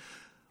 going like,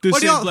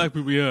 "What are y'all, black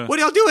people, yeah. what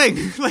are y'all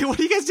doing? Like, what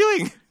are you guys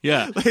doing?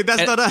 Yeah. Like,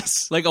 that's And, not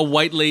us." Like, a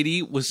white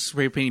lady was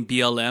spray painting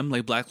BLM,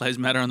 like Black Lives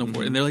Matter, on the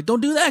board, and they're like, "Don't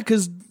do that,"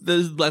 because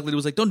the black lady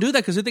was like, "Don't do that,"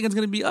 because they think it's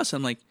going to be us.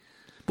 I'm like,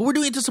 but we're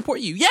doing it to support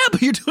you. Yeah,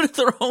 but you're doing it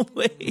the wrong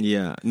way.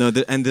 Yeah. No,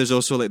 and there's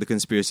also, like, the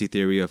conspiracy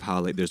theory of how,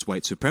 like, there's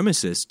white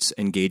supremacists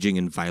engaging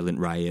in violent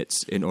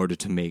riots in order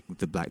to make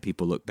the black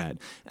people look bad.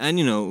 And,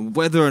 you know,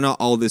 whether or not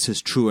all this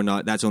is true or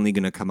not, that's only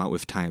going to come out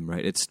with time,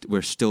 right?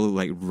 We're still,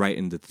 like, right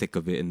in the thick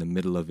of it, in the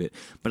middle of it.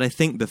 But I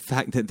think the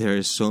fact that there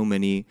is so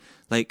many,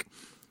 like,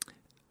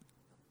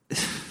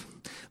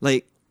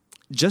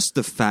 just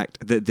the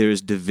fact that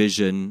there's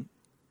division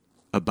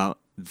about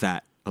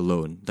that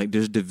alone. Like,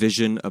 there's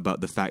division about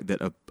the fact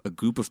that a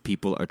group of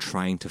people are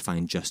trying to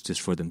find justice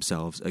for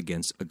themselves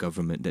against a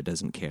government that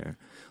doesn't care,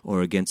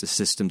 or against a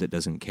system that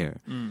doesn't care.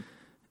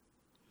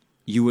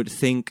 You would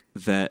think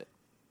that,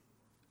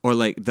 or,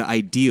 like, the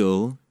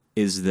ideal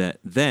is that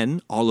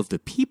then all of the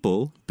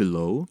people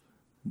below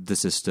the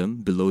system,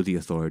 below the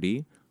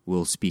authority,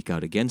 will speak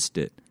out against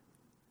it.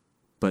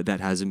 But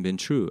that hasn't been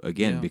true,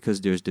 again,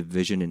 because there's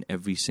division in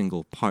every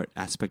single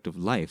aspect of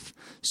life.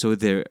 So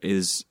there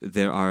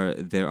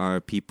are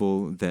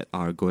people that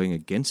are going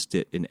against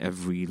it in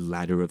every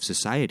ladder of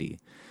society.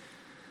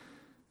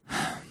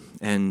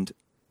 And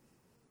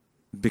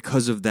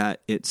because of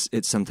that, it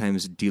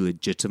sometimes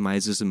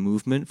delegitimizes a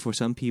movement for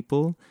some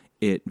people.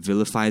 It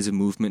vilifies a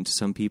movement to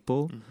some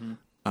people.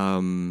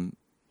 And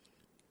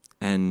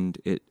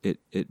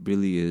it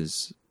really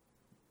is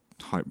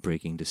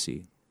heartbreaking to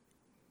see.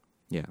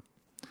 Yeah.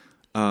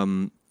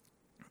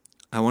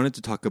 I wanted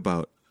to talk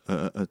about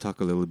talk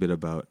a little bit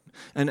about,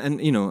 and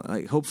you know,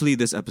 like, hopefully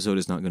this episode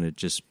is not going to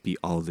just be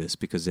all this,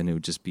 because then it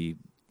would just be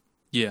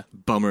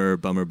bummer.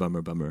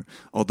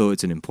 Although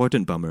it's an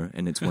important bummer,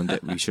 and it's one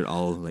that we should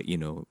all, like, you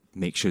know,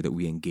 make sure that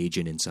we engage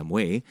in some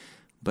way.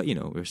 But, you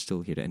know, we're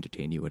still here to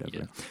entertain you, whatever.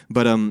 Yeah.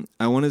 But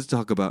I wanted to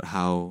talk about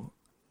how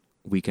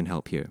we can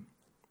help here.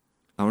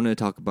 I wanted to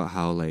talk about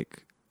how,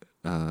 like,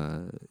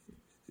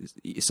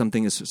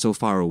 something is so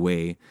far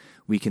away,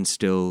 we can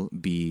still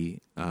be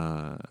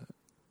a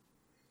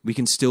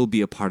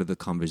part of the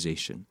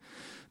conversation.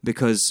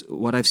 Because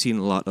what I've seen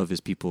a lot of is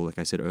people, like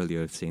I said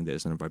earlier, saying that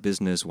it's none of our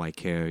business, why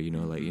care, you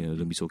know, like, you know,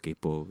 don't be so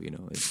capo, you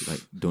know, it's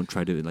like, don't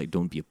try to, like,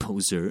 don't be a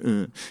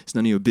poser, it's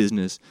none of your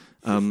business.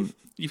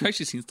 You've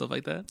actually seen stuff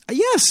like that?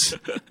 Yes.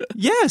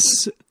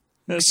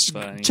 That's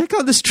funny. Check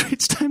out the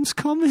Straits Times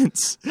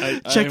comments.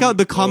 Check out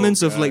the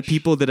comments of, like,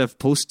 people that have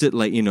posted,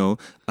 like, you know,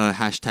 a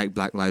hashtag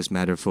Black Lives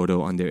Matter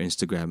photo on their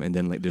Instagram, and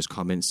then, like, there's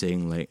comments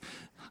saying, like,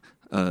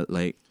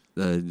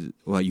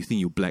 well, you think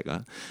you black,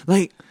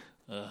 like,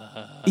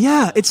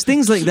 yeah, it's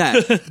things like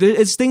that.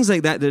 It's things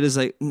like that is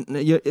like,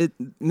 you're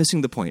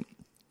missing the point,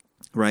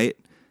 right?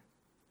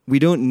 We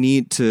don't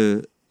need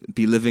to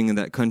be living in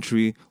that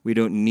country. We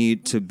don't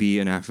need to be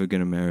an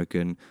African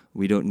American.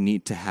 We don't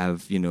need to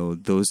have, you know,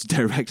 those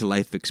direct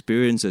life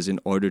experiences in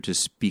order to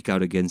speak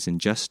out against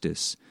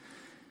injustice.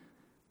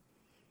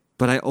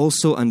 But I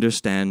also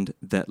understand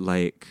that,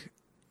 like,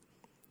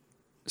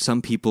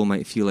 some people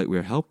might feel like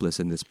we're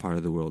helpless in this part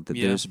of the world, that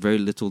there's very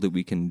little that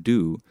we can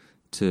do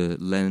to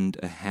lend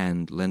a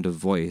hand, lend a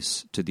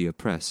voice to the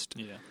oppressed.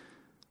 Yeah.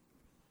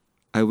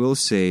 I will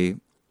say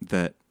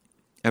that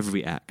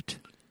every act,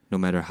 no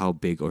matter how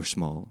big or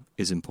small,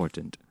 is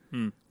important.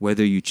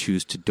 Whether you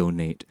choose to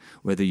donate,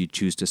 whether you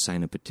choose to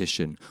sign a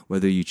petition,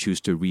 whether you choose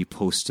to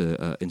repost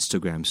a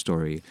Instagram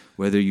story,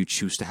 whether you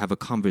choose to have a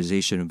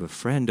conversation with a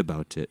friend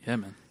about it. Yeah,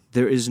 man.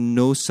 There is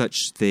no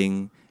such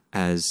thing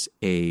as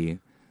a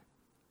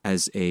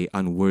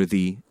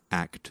unworthy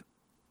act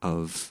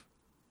of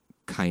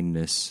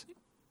kindness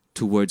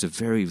towards a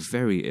very,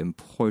 very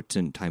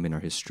important time in our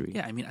history.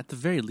 Yeah, I mean, at the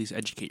very least,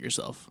 educate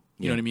yourself.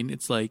 You know Yeah. what I mean?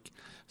 It's like,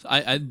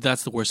 I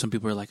that's the worst. Some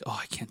people are like, oh,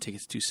 I can't take it,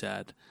 it's too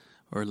sad.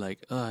 Or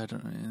like, oh, I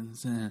don't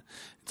know.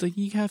 It's like,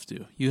 you have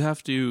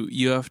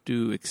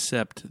to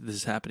accept this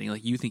is happening.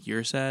 Like, you think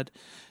you're sad?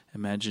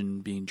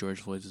 Imagine being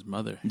George Floyd's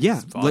mother. Yeah,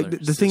 his father, like the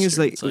his thing is,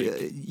 sister. like,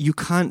 It's you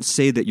can't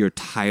say that you're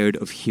tired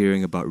of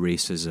hearing about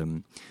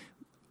racism,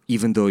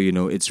 even though, you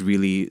know, it's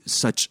really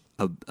such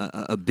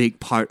a big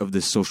part of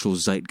the social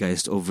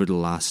zeitgeist over the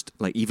last,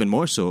 like, even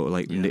more so,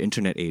 like, in the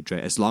internet age,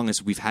 right? As long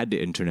as we've had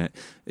the internet,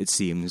 it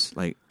seems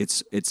like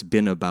it's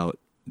been about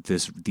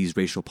these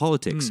racial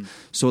politics.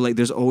 So, like,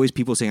 there's always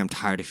people saying, I'm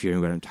tired of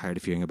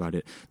hearing about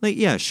it. Like,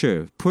 yeah,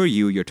 sure, poor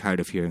you're tired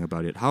of hearing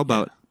about it. How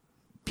about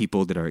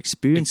people that are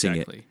experiencing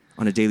Exactly. it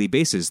on a daily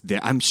basis?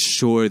 I'm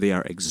sure they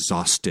are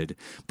exhausted,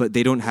 but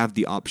they don't have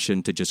the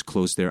option to just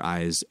close their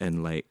eyes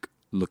and, like,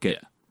 look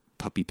at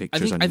puppy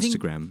pictures on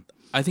Instagram.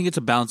 I think it's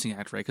a balancing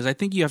act, right? Because I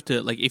think you have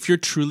to, like, if you're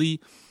truly,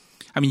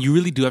 I mean, you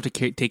really do have to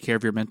take care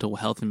of your mental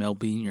health and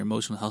well-being, your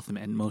emotional health and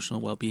emotional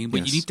well-being,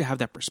 but Yes. you need to have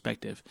that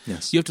perspective.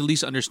 Yes. You have to at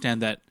least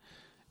understand that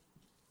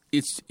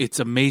it's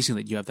amazing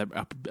that you have that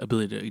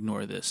ability to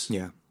ignore this.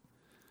 Yeah.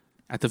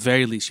 At the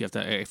very least, you have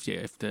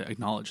to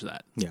acknowledge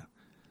that. Yeah.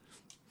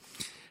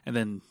 And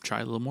then try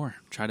a little more.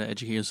 Try to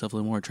educate yourself a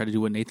little more. Try to do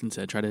what Nathan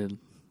said. Try to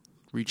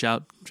reach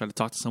out. Try to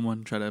talk to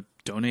someone. Try to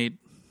donate.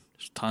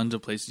 There's tons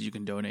of places you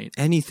can donate.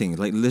 Anything,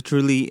 like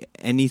literally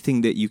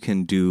anything that you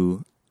can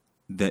do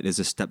that is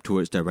a step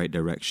towards the right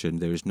direction.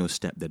 There is no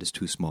step that is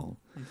too small.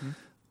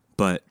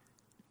 But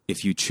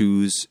if you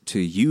choose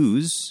to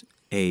use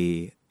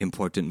a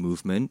important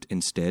movement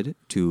instead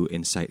to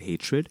incite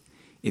hatred,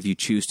 if you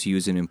choose to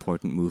use an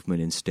important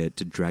movement instead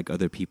to drag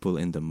other people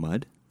in the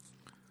mud,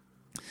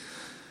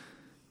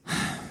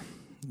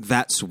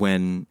 that's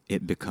when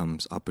it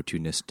becomes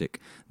opportunistic.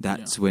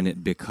 That's when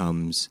it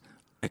becomes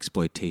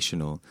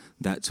exploitational.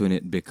 That's when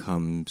it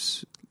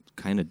becomes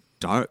kind of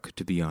dark,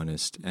 to be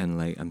honest. And,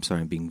 like, I'm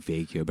sorry, I'm being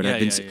vague here, but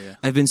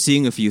I've been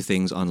seeing a few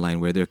things online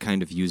where they're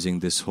kind of using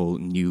this whole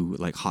new,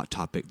 like, hot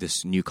topic,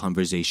 this new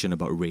conversation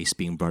about race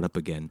being brought up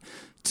again,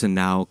 to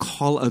now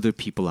call other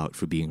people out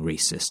for being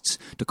racists,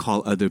 to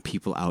call other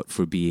people out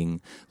for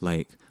being,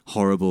 like,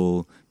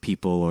 horrible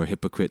people or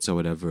hypocrites or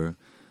whatever,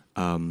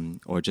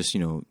 or just, you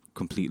know,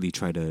 completely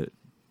try to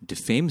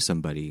defame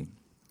somebody.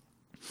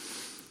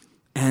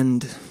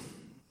 And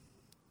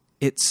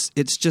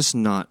it's just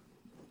not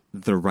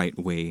the right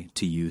way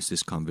to use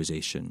this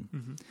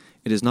conversation.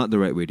 It is not the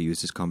right way to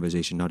use this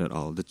conversation, not at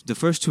all. The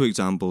first two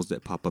examples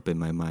that pop up in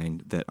my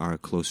mind that are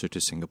closer to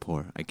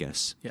Singapore, I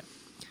guess,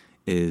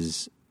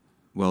 is,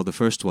 well, the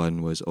first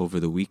one was over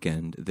the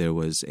weekend. There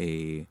was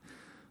a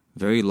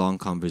very long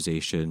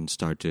conversation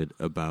started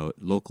about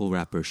local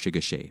rapper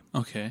Sugar Shay.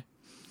 Okay.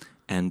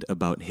 And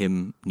about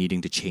him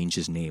needing to change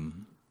his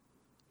name.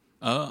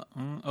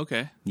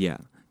 Okay. Yeah.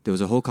 There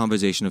was a whole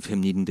conversation of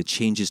him needing to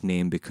change his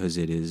name because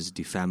it is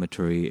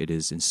defamatory, it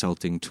is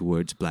insulting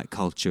towards black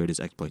culture, it is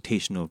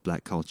exploitation of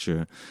black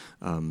culture,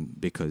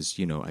 because,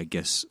 you know, I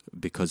guess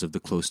because of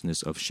the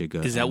closeness of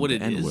Shiga. Is that what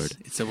it N-word. is?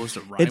 It's supposed to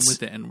rhyme with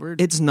the N-word?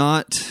 It's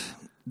not.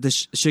 The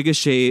Sugar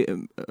Shay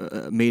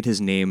made his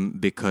name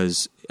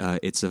because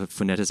it's a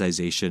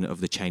phoneticization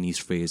of the Chinese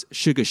phrase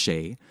Sugar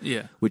Shay,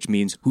 which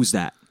means "who's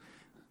that?"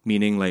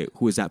 Meaning, like,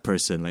 who is that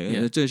person?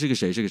 Like, Sugar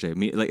Shay, Sugar Shay.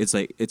 Like,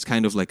 it's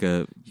kind of like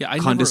a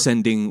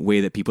condescending way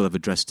that people have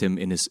addressed him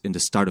in the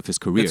start of his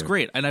career. That's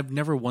great, and I've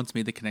never once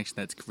made the connection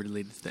that's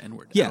related to the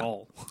N-word at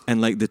all. And,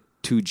 like, the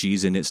two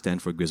G's in it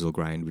stand for Grizzle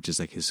Grind, which is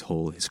like his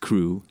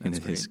crew.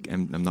 That's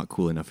and I'm not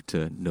cool enough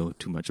to know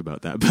too much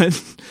about that,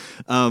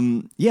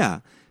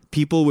 but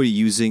people were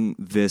using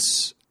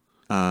this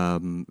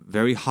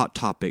very hot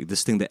topic,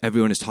 this thing that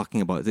everyone is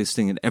talking about, this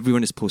thing that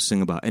everyone is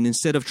posting about. And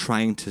instead of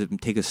trying to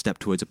take a step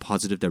towards a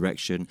positive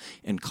direction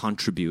and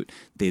contribute,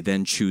 they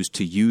then choose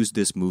to use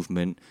this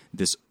movement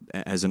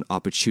as an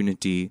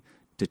opportunity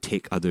to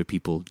take other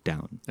people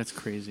down. That's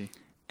crazy.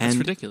 That's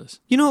ridiculous.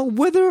 You know,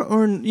 whether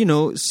or, you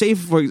know, say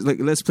for, like,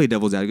 let's play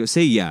devil's advocate.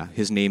 Say,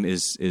 his name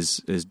is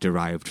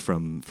derived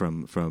from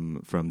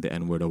the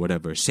N-word or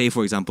whatever. Say,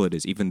 for example, it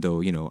is, even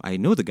though, you know, I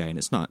know the guy and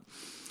it's not.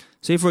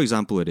 Say, for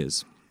example, it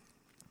is.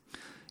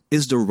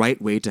 Is the right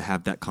way to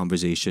have that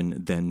conversation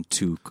then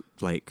to,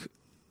 like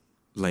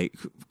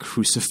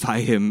crucify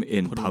him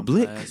in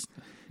public?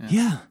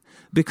 Yeah.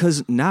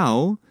 Because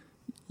now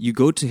you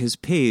go to his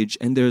page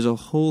and there's a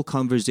whole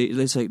conversation.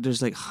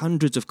 There's like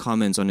hundreds of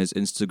comments on his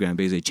Instagram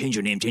basically, change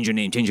your name, change your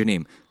name, change your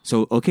name.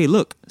 So, okay,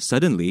 look,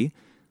 suddenly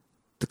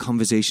the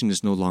conversation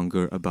is no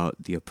longer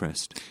about the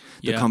oppressed.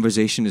 The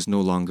conversation is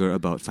no longer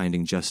about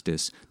finding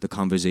justice. The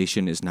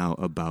conversation is now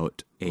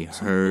about a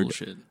herd,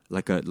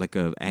 like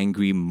a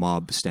angry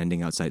mob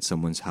standing outside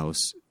someone's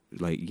house,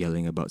 like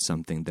yelling about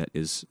something that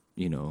is,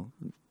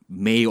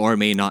 may or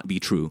may not be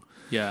true.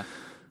 Yeah.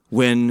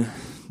 When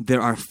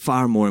there are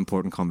far more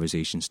important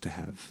conversations to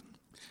have.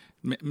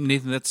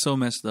 Nathan, that's so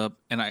messed up,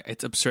 and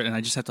it's absurd, and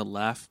I just have to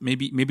laugh.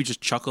 Maybe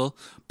just chuckle,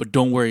 but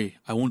don't worry,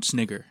 I won't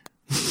snigger.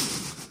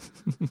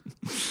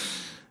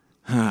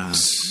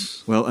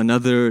 Well,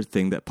 another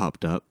thing that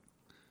popped up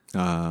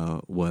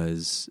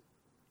was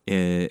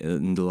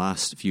in the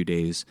last few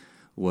days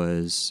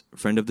was a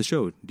friend of the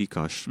show,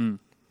 Dikosh.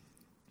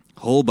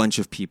 Whole bunch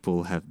of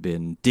people have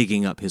been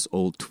digging up his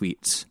old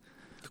tweets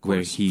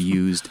where he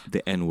used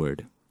the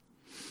N-word.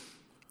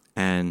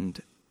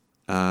 And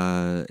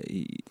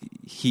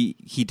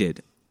he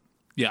did.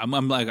 Yeah,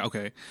 I'm like,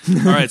 okay.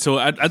 All right, so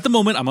at the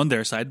moment, I'm on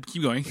their side.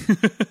 Keep going.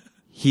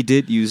 He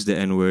did use the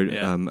N-word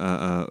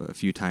a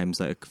few times,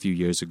 like a few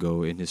years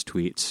ago in his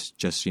tweets,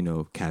 just,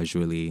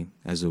 casually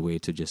as a way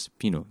to just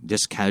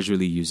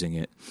casually using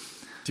it.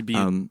 To be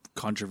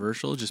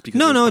controversial, just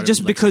because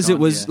just because it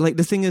was like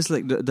the thing is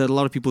like that a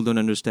lot of people don't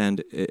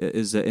understand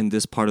is that in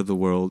this part of the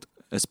world,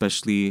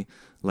 especially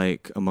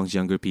like amongst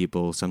younger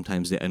people,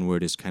 sometimes the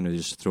N-word is kind of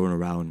just thrown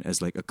around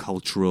as like a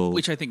cultural,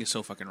 which I think is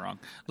so fucking wrong.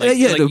 But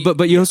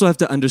you also have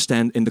to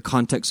understand in the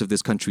context of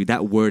this country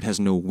that word has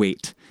no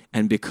weight,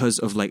 and because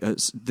of like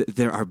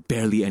there are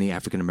barely any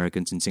African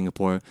Americans in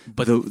Singapore,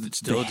 but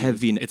still,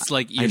 it's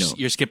like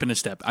you're skipping a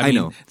step. I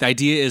mean, the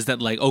idea is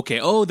that like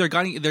they're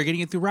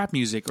getting it through rap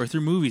music or through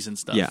movies and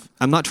stuff. Yeah,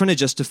 I'm not trying to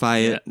justify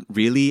it.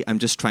 Really, I'm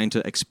just trying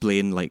to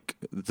explain like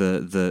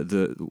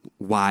the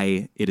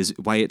why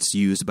it's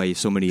used by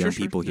so many young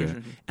people here.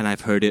 Sure. And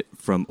I've heard it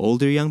from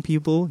older young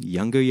people,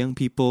 younger young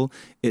people.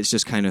 It's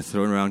just kind of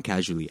thrown around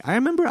casually. I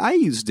remember I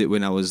used it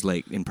when I was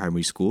like in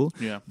primary school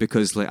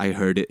because like I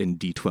heard it in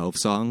D12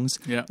 songs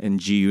and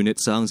G Unit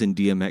songs and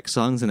DMX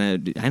songs, and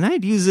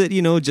I'd use it,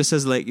 just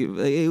as like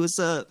it was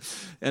a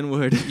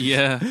N-word.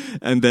 Yeah.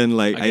 And then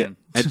like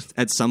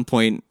at some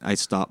point I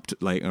stopped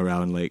like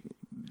around like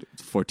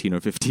 14 or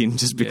 15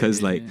 just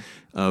because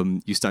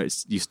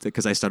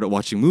because I started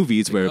watching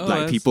movies where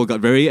black people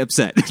got very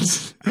upset.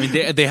 I mean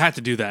they had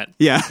to do that.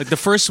 Yeah. Like the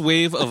first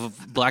wave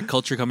of black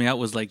culture coming out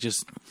was like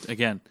just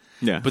again.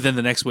 Yeah. But then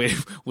the next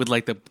wave with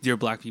like the Dear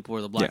Black People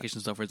or the Blackish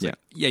and stuff where it's like,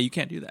 you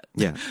can't do that.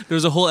 Yeah. There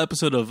was a whole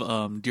episode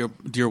of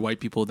Dear White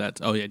People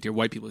Dear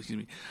White People, excuse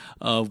me,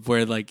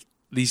 where like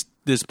this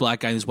black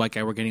guy and this white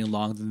guy were getting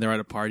along, and they're at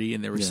a party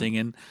and they were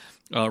singing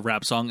a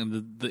rap song,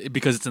 and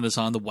because it's in the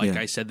song, the white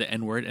guy said the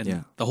N-word,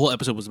 and the whole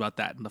episode was about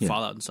that and the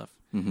fallout and stuff.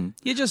 Mm-hmm.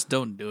 You just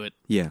don't do it.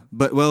 Yeah,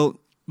 but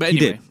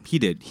anyway. He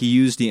did. He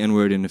used the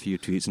N-word in a few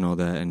tweets and all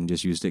that, and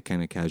just used it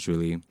kind of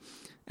casually.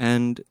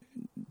 And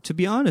to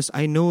be honest,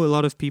 I know a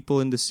lot of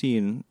people in the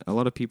scene, a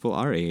lot of people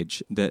our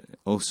age, that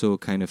also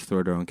kind of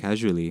throw it around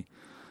casually,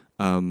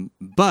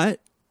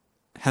 but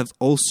have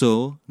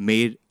also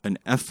made an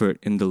effort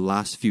in the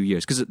last few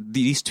years, because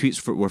these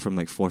tweets were from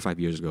like 4 or 5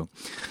 years ago.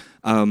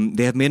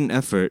 They have made an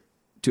effort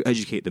to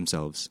educate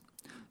themselves,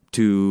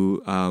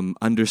 to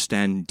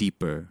understand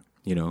deeper,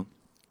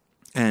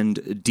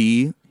 And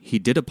D, he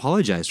did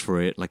apologize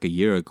for it like a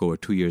year ago or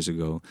 2 years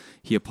ago.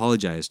 He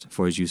apologized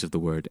for his use of the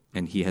word,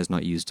 and he has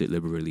not used it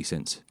liberally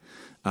since.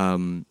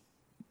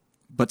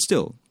 But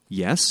still,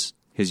 yes,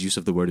 his use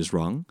of the word is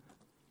wrong,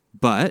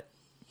 but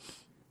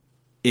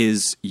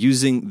is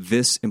using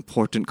this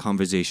important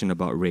conversation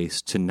about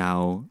race to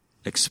now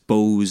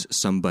expose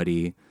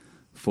somebody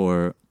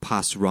for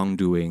past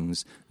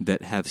wrongdoings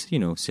that have,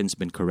 since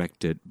been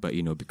corrected, but,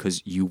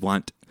 because you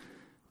want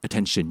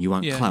attention, you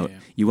want clout,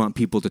 you want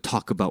people to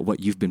talk about what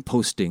you've been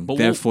posting,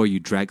 therefore you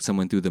drag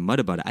someone through the mud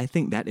about it. I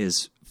think that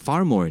is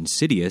far more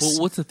insidious.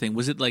 Well, what's the thing?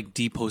 Was it like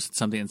D posted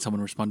something and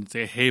someone responded and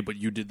say, hey, but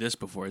you did this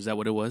before? Is that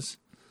what it was?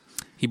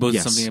 He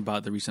posted something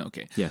about the recent...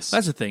 Okay. Yes.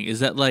 That's the thing,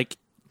 is that like...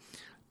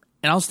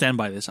 And I'll stand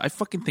by this. I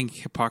fucking think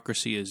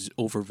hypocrisy is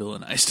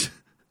over-villainized.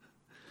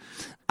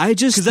 I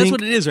just because that's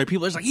what it is, right?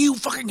 People are just like, you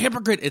fucking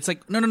hypocrite. It's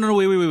like, no,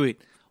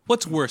 wait.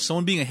 What's worse,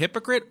 someone being a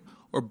hypocrite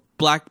or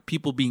black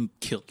people being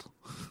killed?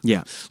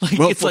 Yeah.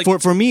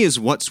 For me is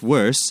what's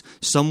worse,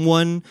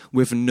 someone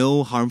with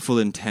no harmful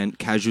intent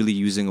casually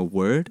using a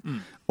word,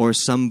 or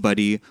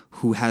somebody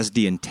who has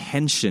the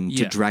intention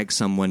to drag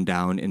someone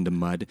down in the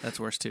mud. That's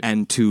worse too.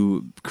 And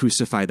to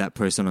crucify that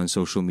person on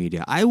social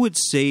media. I would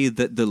say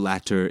that the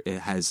latter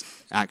has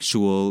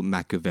actual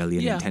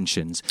Machiavellian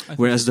intentions,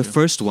 whereas the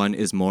first one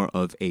is more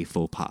of a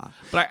faux pas.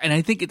 But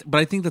I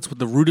think that's what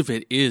the root of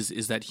it is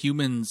that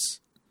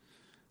humans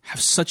have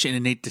such an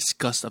innate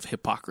disgust of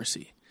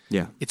hypocrisy.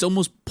 Yeah. It's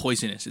almost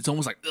poisonous. It's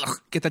almost like, ugh,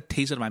 get that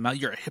taste out of my mouth.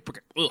 You're a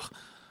hypocrite. Ugh.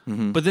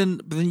 Mm-hmm. But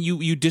then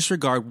you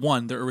disregard,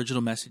 one, their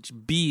original message,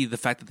 B, the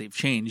fact that they've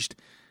changed,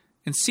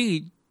 and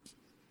C,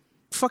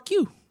 fuck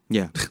you.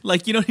 Yeah.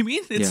 Like, you know what I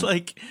mean? It's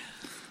like...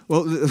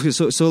 Well,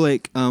 so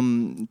like,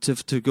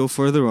 to go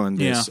further on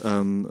this,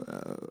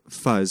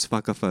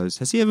 Faka Fuzz,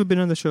 has he ever been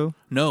on the show?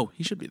 No,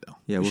 he should be, though.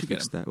 Yeah,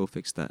 we'll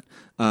fix that.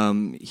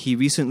 He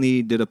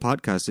recently did a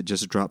podcast that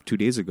just dropped 2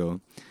 days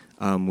ago,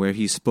 where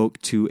he spoke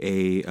to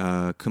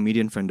a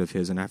comedian friend of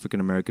his, an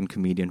African-American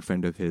comedian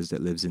friend of his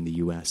that lives in the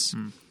U.S.,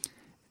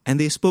 And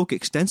they spoke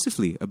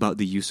extensively about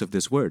the use of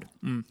this word.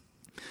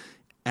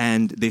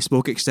 And they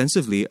spoke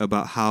extensively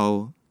about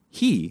how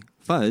he,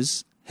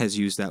 Fuzz, has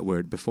used that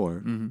word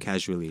before,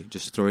 casually,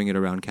 just throwing it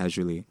around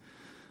casually.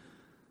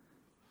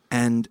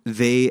 And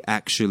they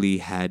actually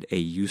had a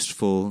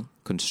useful,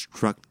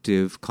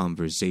 constructive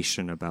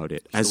conversation about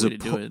it. As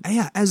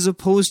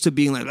opposed to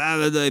being like,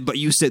 but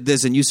you said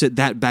this and you said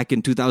that back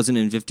in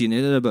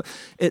 2015. But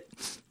it,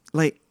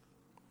 like,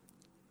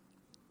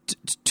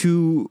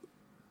 to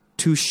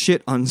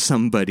shit on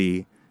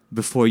somebody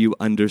before you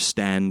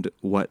understand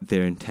what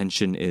their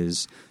intention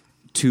is,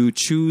 to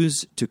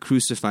choose to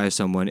crucify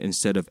someone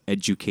instead of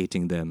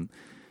educating them,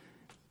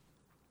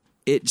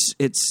 it's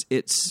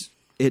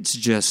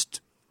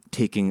just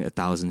taking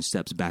 1,000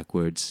 steps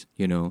backwards,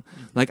 you know?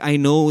 Like, I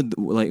know,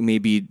 like,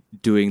 maybe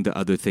doing the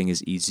other thing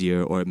is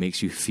easier, or it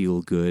makes you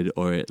feel good,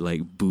 or it,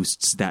 like,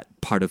 boosts that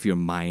part of your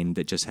mind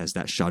that just has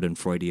that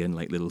Schadenfreudian,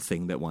 like, little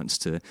thing that wants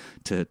to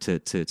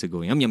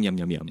go yum, yum, yum,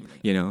 yum, yum,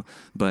 you know?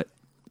 But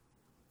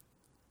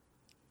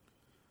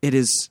it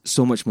is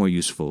so much more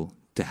useful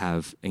to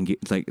have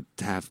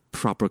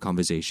proper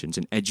conversations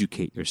and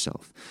educate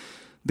yourself.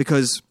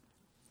 Because,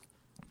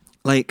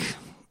 like,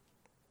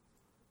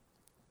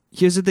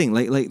 here's the thing,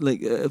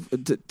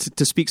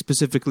 to speak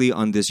specifically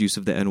on this use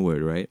of the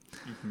N-word, right?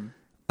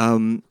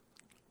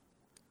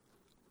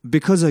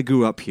 Because I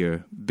grew up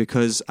here,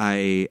 because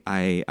I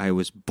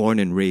was born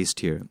and raised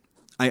here,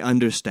 I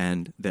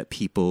understand that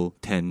people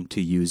tend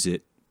to use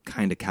it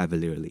kind of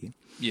cavalierly.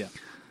 Yeah.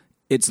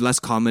 It's less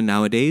common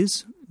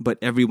nowadays, but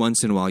every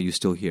once in a while you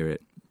still hear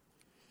it.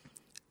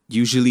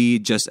 Usually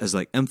just as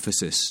like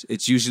emphasis.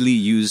 It's usually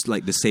used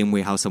like the same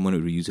way how someone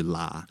would use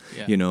la,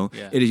 you know?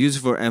 Yeah. It is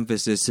used for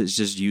emphasis. It's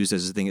just used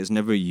as a thing. It's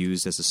never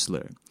used as a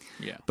slur.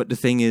 Yeah. But the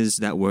thing is,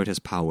 that word has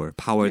power.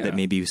 Power that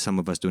maybe some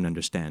of us don't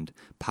understand.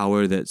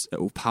 Power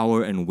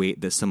and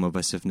weight that some of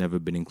us have never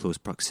been in close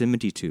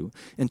proximity to.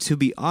 And to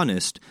be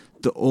honest,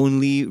 the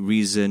only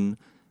reasons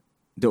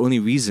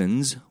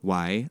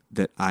why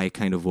that I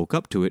kind of woke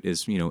up to it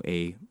is, you know,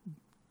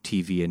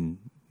 TV and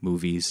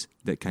movies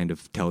that kind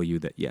of tell you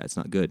that, it's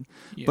not good.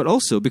 Yeah. But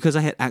also because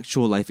I had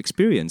actual life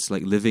experience,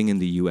 like living in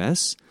the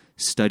US,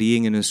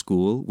 studying in a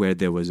school where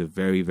there was a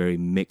very, very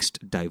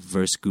mixed,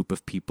 diverse group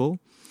of people.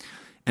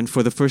 And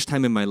for the first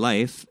time in my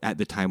life, at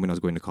the time when I was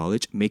going to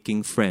college,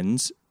 making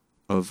friends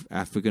of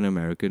African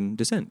American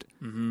descent.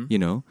 You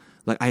know,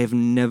 like I've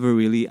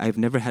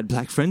never had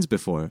black friends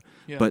before,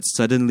 but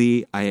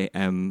suddenly I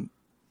am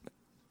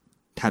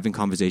having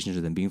conversations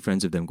with them, being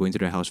friends with them, going to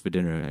their house for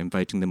dinner,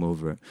 inviting them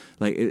over.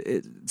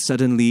 Like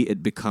suddenly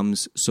it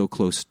becomes so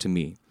close to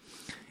me.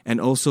 And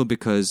also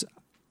because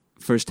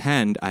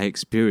firsthand I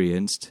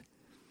experienced,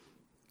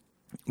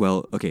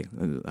 well, okay,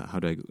 how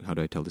do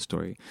I tell the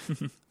story?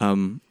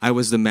 I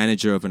was the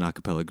manager of an a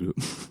cappella group.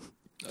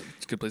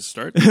 It's a good place to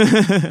start.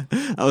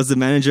 I was the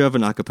manager of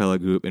an a cappella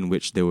group in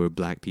which there were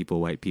black people,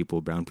 white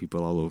people, brown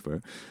people all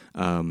over.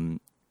 And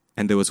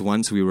there was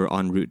once we were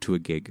en route to a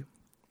gig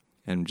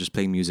and just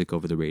playing music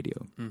over the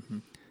radio.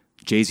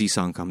 Jay-Z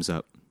song comes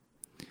up.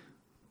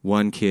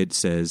 One kid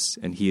says,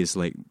 and he is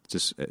like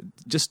just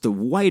the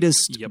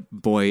whitest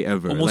boy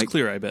ever. Almost like,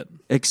 clear, I bet.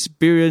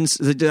 Experience.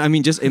 I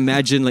mean, just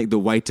imagine like the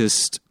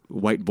whitest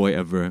white boy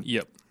ever.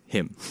 Yep.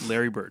 Him.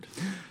 Larry Bird.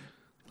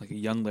 Like a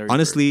young Larry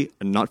Honestly,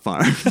 Bird. Not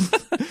far.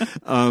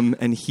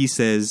 And he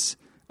says,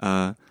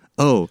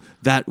 oh,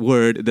 that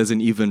word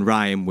doesn't even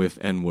rhyme with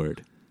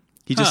N-word.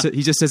 He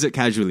just says it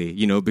casually,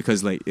 you know,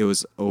 because like it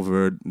was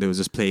over, there was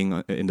just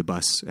playing in the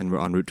bus and we're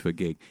en route to a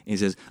gig. And he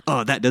says,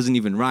 oh, that doesn't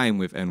even rhyme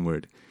with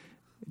N-word.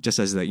 Just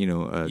as that, you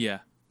know,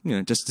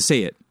 just to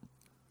say it.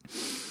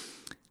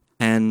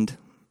 And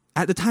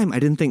at the time, I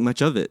didn't think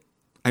much of it.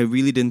 I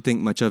really didn't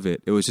think much of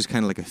it. It was just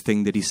kind of like a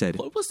thing that he said.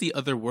 What was the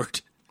other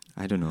word?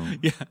 I don't know.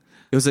 Yeah.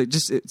 It was like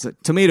it's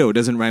like tomato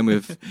doesn't rhyme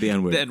with the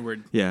N-word. The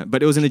N-word. Yeah,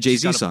 but it was in a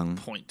Jay-Z song.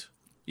 Point.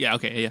 Yeah,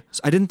 okay, yeah. So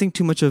I didn't think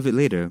too much of it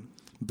later.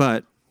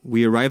 But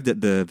we arrived at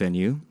the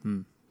venue.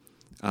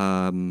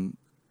 And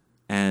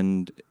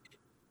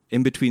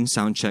in between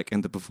sound check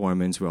and the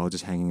performance, we're all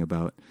just hanging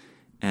about.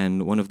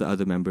 And one of the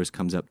other members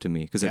comes up to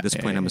me, because at this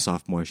point I'm a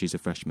sophomore, she's a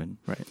freshman.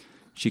 Right.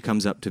 She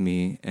comes up to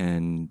me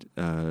and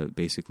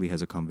basically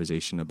has a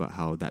conversation about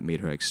how that made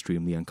her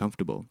extremely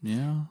uncomfortable.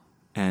 Yeah.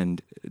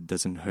 And it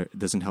doesn't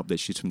help that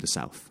she's from the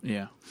South.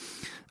 Yeah.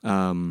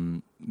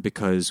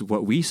 Because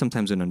what we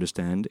sometimes don't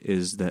understand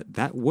is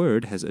that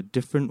word has a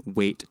different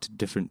weight to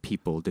different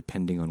people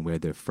depending on where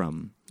they're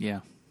from. Yeah.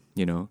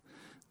 You know,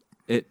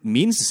 it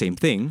means the same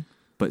thing,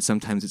 but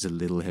sometimes it's a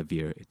little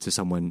heavier to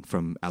someone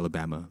from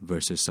Alabama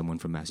versus someone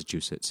from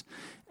Massachusetts.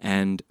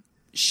 And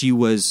she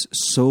was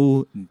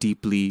so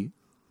deeply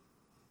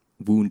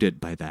wounded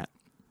by that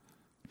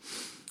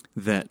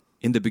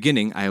in the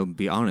beginning, I'll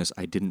be honest,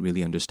 I didn't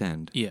really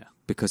understand. Yeah.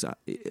 Because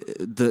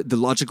the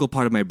logical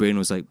part of my brain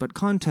was like, but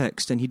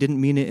context, and he didn't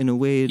mean it in a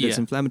way that's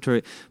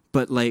inflammatory.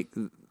 But like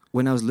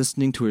when I was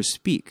listening to her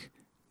speak,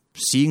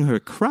 seeing her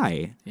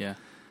cry,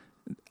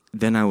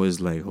 then I was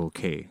like,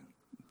 okay,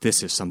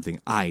 this is something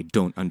I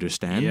don't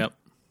understand. Yep.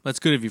 That's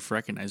good of you for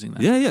recognizing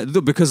that. Yeah.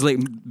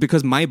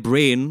 Because my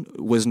brain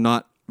was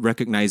not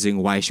recognizing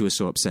why she was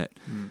so upset,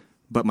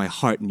 but my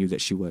heart knew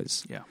that she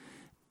was. Yeah.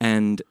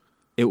 And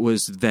it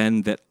was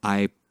then that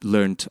I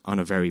learned on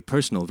a very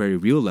personal, very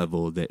real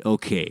level that,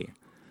 okay,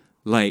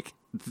 like,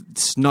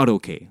 it's not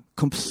okay.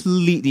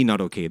 Completely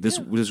not okay. This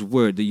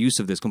word, the use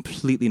of this,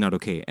 completely not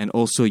okay. And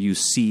also you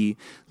see,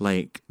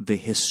 like, the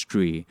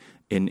history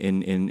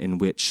in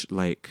which,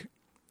 like,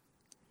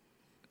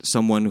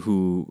 someone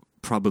who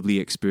probably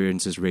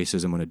experiences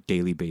racism on a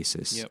daily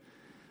basis,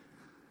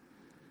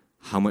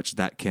 how much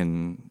that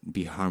can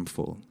be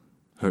harmful,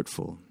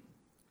 hurtful.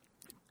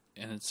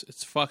 And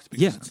it's fucked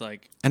because it's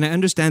like... And I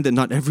understand that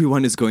not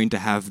everyone is going to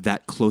have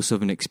that close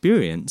of an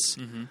experience,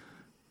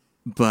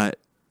 but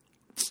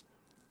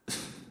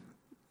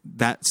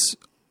that's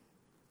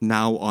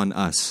now on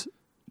us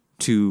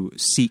to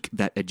seek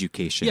that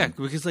education. Yeah,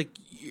 because, like,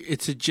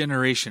 it's a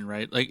generation,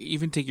 right? Like,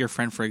 even take your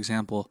friend, for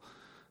example.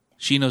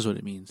 She knows what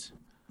it means.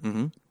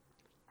 Mm-hmm.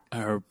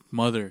 Her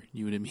mother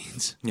knew what it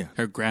means. Yeah.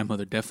 Her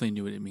grandmother definitely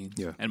knew what it means.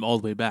 Yeah. And all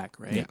the way back,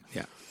 right? Yeah,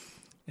 yeah.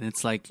 And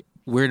it's like,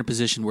 we're in a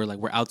position where, like,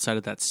 we're outside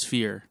of that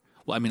sphere.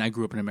 Well, I mean, I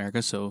grew up in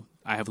America, so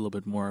I have a little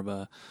bit more of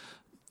a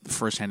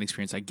first-hand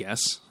experience, I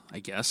guess.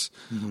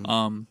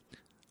 Mm-hmm.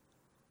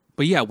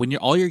 But yeah, when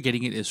all you're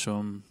getting it is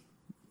from,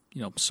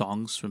 you know,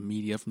 songs, from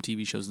media, from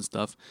TV shows and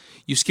stuff,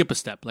 you skip a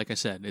step. Like I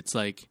said, it's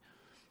like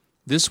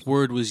this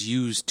word was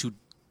used to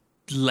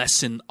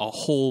lessen a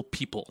whole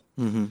people.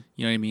 Mm-hmm.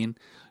 You know what I mean?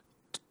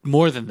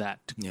 More than that,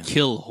 to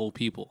kill whole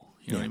people.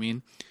 You know what I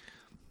mean?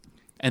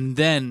 And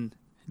then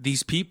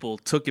these people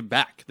took it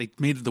back. They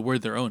made the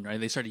word their own, right?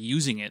 They started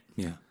using it.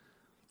 Yeah.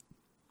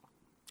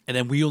 And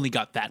then we only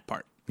got that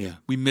part. Yeah.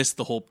 We missed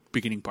the whole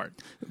beginning part.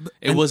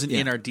 It wasn't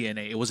in our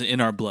DNA. It wasn't in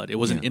our blood. It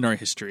wasn't in our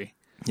history.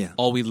 Yeah.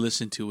 All we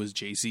listened to was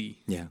Jay-Z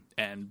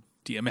and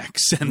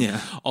DMX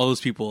and all those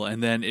people.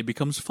 And then it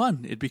becomes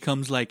fun. It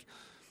becomes like...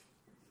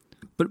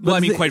 But well, I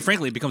mean, quite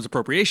frankly, it becomes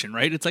appropriation,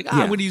 right? It's like,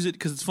 I'm going to use it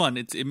because it's fun.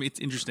 It's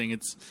interesting.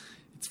 It's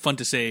fun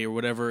to say or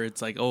whatever.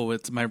 It's like, oh,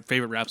 it's my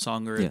favorite rap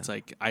song, or it's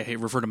like I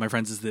refer to my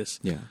friends as this.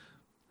 Yeah.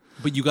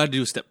 But you got to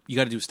do a step. You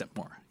got to do a step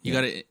more. You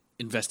got to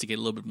investigate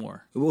a little bit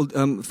more. Well,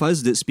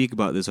 Fuzz did speak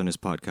about this on his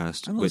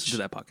podcast. I listen to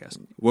that podcast.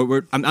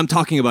 I'm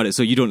talking about it,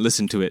 so you don't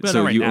listen to it.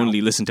 So right you now.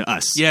 Only listen to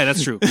us. Yeah,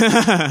 that's true.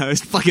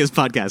 Fuck his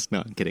podcast.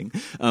 No, I'm kidding.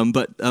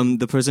 But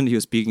the person he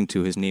was speaking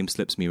to, his name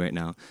slips me right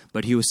now.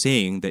 But he was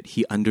saying that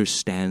he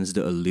understands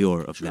the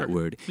allure of that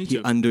word.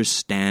 He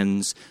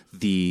understands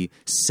the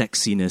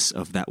sexiness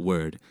of that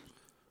word,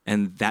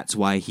 and that's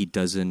why he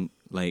doesn't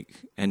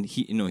like. And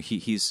he, you know,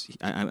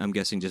 I'm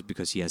guessing just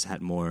because he has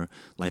had more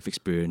life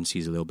experience,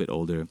 he's a little bit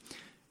older.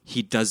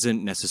 He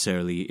doesn't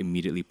necessarily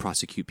immediately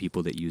prosecute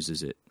people that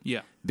uses it.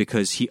 Yeah.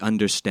 Because he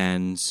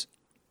understands,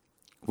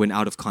 when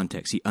out of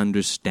context, he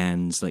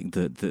understands like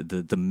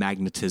the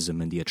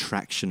magnetism and the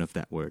attraction of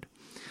that word.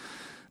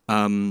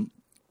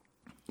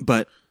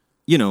 But,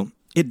 you know,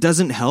 it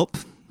doesn't help.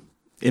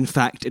 In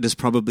fact, it is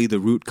probably the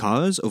root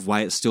cause of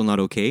why it's still not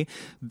okay,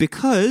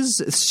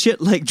 because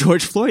shit like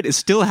George Floyd is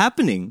still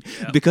happening,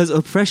 because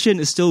oppression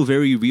is still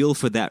very real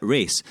for that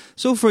race.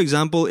 So, for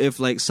example, if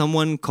like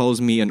someone calls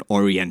me an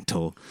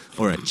Oriental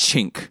or a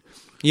chink,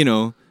 you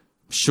know,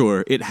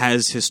 sure, it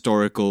has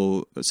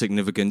historical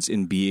significance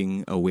in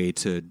being a way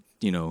to,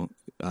 you know,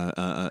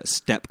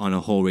 step on a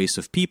whole race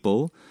of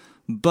people,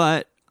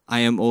 but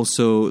I am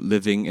also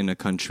living in a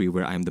country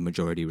where I'm the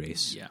majority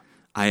race. Yeah.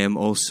 I am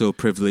also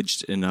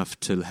privileged enough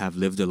to have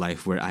lived a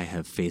life where I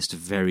have faced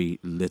very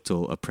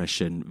little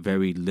oppression,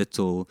 very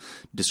little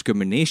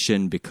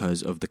discrimination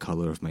because of the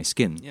color of my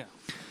skin. Yeah.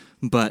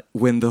 But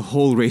when the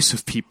whole race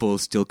of people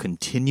still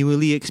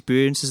continually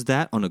experiences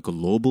that on a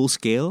global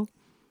scale,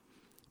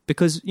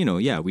 because, you know,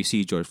 we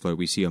see George Floyd,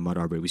 we see Ahmaud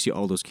Arbery, we see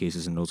all those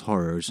cases and those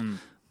horrors,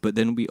 but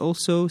then we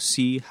also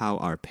see how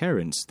our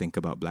parents think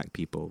about black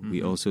people. Mm-hmm.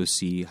 We also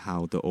see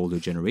how the older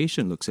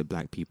generation looks at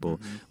black people.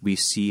 Mm-hmm. We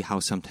see how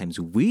sometimes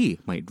we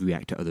might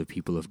react to other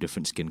people of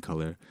different skin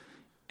color.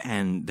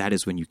 And that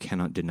is when you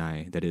cannot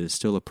deny that it is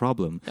still a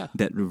problem,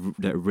 that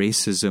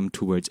racism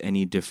towards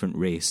any different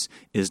race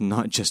is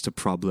not just a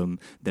problem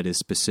that is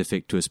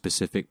specific to a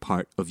specific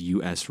part of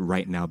U.S.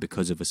 right now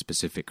because of a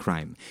specific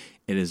crime.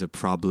 It is a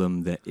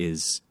problem that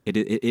is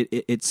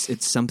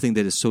it's something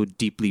that is so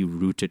deeply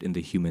rooted in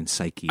the human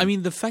psyche. I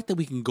mean, the fact that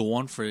we can go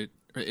on for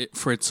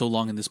it so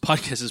long in this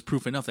podcast is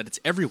proof enough that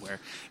it's everywhere.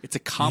 It's a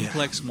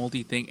complex,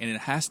 multi-thing, and it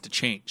has to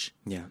change.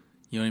 Yeah.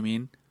 You know what I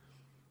mean?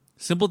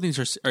 Simple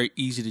things are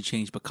easy to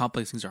change, but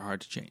complex things are hard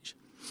to change.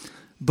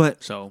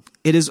 But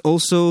it is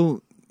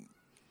also,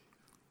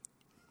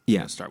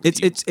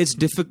 it's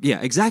difficult. Yeah,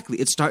 exactly.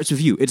 It starts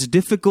with you. It's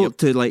difficult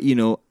to like, you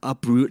know,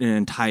 uproot an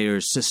entire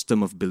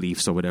system of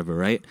beliefs or whatever,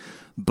 right?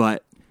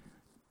 But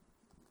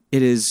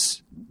it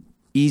is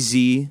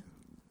easy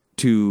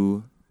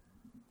to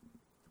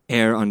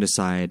err on the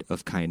side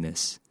of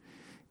kindness.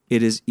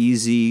 It is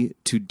easy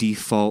to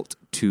default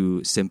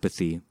to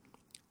sympathy.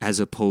 as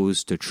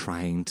opposed to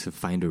trying to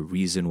find a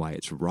reason why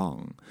it's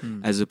wrong,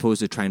 as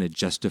opposed to trying to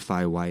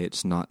justify why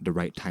it's not the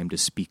right time to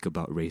speak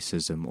about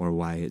racism or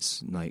why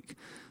it's like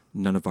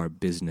none of our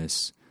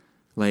business.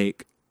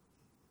 Like,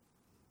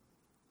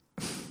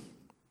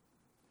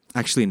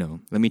 actually, no,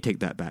 let me take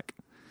that back.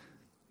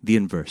 The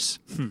inverse.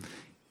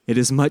 It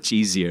is much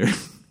easier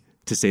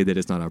to say that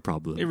it's not our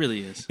problem. It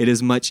really is. It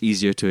is much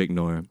easier to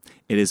ignore.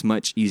 It is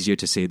much easier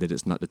to say that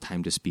it's not the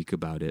time to speak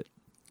about it.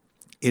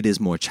 It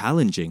is more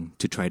challenging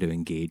to try to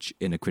engage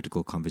in a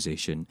critical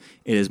conversation.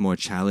 It is more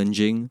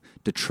challenging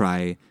to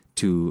try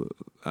to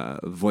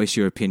voice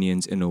your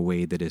opinions in a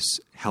way that is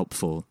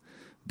helpful,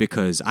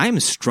 because I'm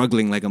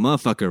struggling like a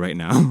motherfucker right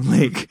now.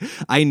 Like,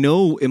 I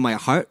know in my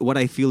heart what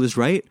I feel is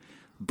right,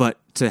 but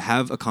to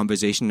have a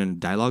conversation and a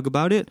dialogue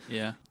about it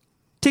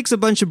takes a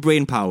bunch of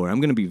brain power. I'm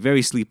going to be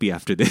very sleepy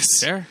after this.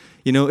 Fair.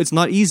 You know, it's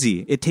not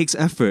easy. It takes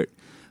effort,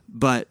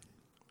 but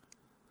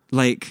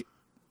like,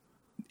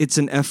 it's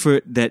an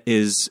effort that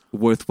is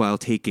worthwhile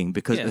taking,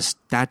 because a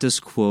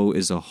status quo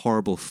is a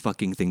horrible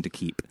fucking thing to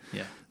keep.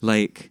 Yeah.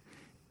 Like,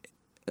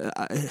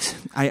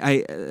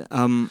 I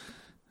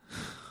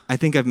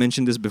think I've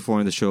mentioned this before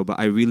on the show, but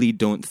I really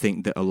don't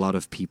think that a lot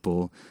of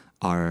people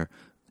are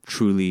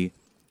truly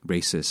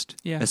racist,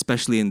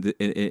 especially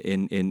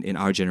in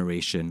our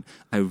generation.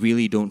 I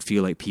really don't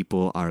feel like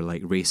people are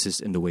like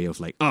racist in the way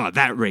of like, oh,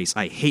 that race,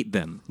 I hate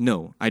them.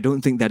 No, I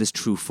don't think that is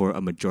true for a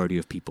majority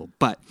of people.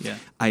 But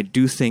I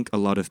do think a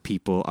lot of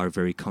people are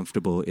very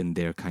comfortable in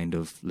their kind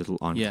of little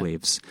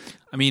enclaves.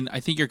 I mean, I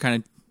think you're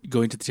kind of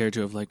going to the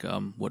territory of like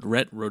what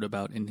Rhett wrote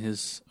about in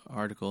his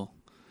article.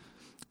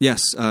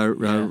 Yes,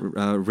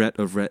 Rhett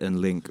of Rhett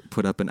and Link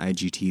put up an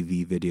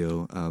IGTV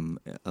video.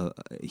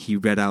 He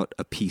read out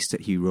a piece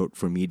that he wrote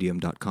for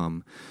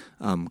Medium.com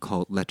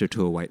called Letter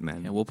to a White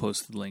Man. Yeah, we'll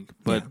post the link.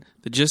 But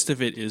the gist of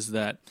it is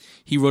that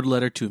he wrote a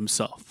letter to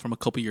himself from a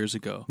couple years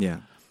ago. Yeah.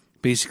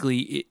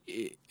 Basically,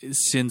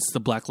 since the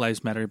Black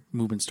Lives Matter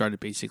movement started,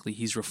 basically,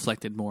 he's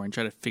reflected more and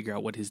tried to figure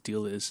out what his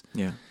deal is.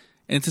 Yeah.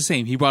 And it's the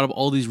same. He brought up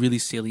all these really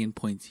salient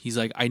points. He's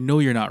like, I know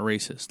you're not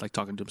racist, like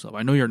talking to himself.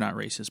 I know you're not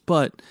racist,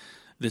 but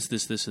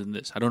this, and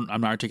this. I'm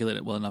not articulating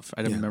it well enough.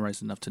 I didn't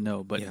memorize enough to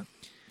know. But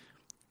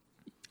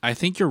I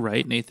think you're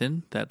right,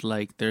 Nathan, that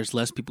like there's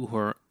less people who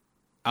are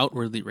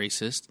outwardly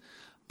racist.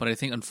 But I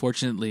think,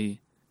 unfortunately,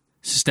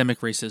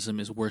 systemic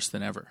racism is worse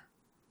than ever.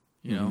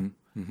 You know?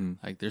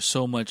 Like there's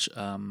so much...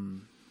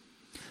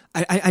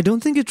 I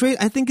don't think it's right.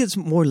 I think it's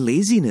more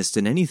laziness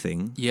than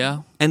anything.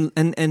 Yeah.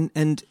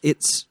 And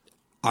it's...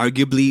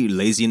 Arguably,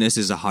 laziness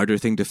is a harder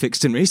thing to fix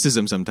than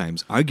racism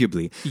sometimes.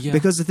 Arguably. Yeah.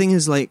 Because the thing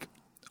is, like,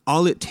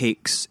 all it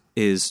takes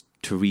is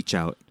to reach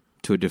out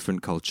to a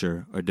different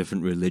culture or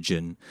different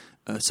religion,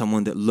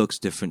 someone that looks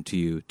different to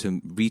you,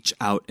 to reach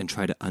out and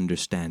try to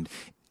understand.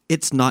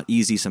 It's not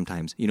easy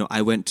sometimes. You know,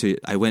 I went to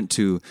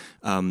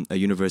a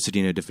university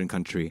in a different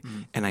country,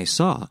 and I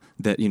saw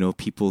that, you know,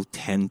 people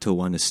tend to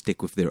want to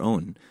stick with their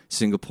own.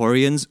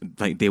 Singaporeans,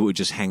 like, they would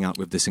just hang out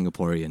with the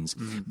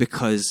Singaporeans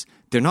because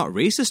they're not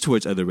racist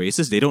towards other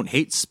races. They don't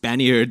hate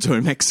Spaniards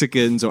or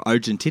Mexicans or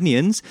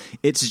Argentinians.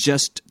 It's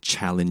just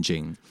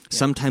challenging. Yeah.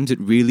 Sometimes it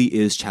really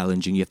is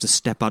challenging. You have to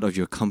step out of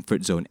your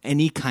comfort zone.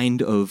 Any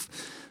kind of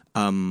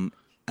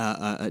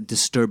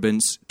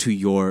disturbance to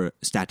your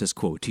status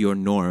quo, to your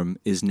norm,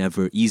 is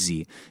never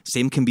easy.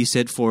 Same can be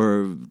said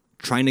for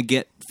trying to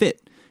get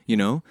fit, you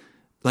know?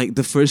 Like,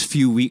 the first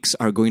few weeks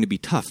are going to be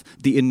tough.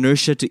 The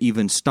inertia to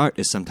even start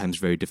is sometimes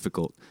very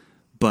difficult.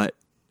 But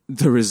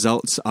the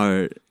results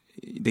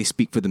they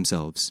speak for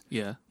themselves.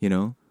 Yeah. You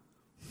know?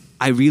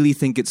 I really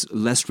think it's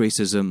less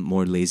racism,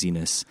 more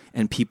laziness.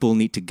 And people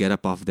need to get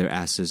up off their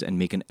asses and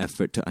make an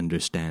effort to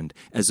understand,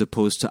 as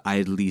opposed to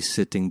idly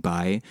sitting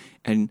by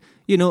and,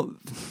 you know,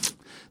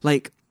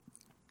 like,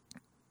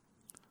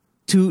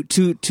 to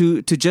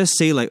just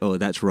say like, oh,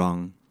 that's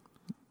wrong.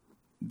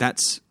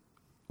 That's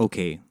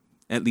okay.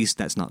 At least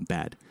that's not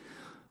bad.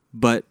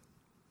 But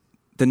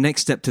the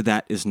next step to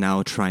that is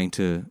now trying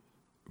to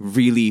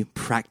really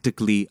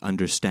practically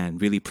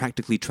understand, really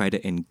practically try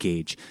to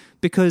engage.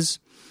 Because,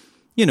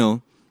 you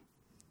know,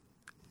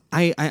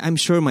 I'm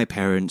sure my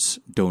parents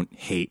don't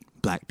hate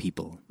black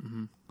people.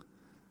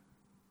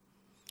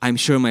 I'm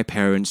sure my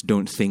parents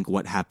don't think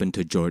what happened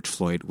to George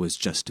Floyd was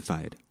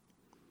justified.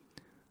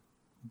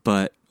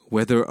 But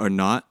whether or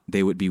not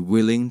they would be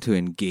willing to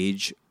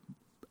engage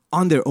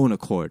on their own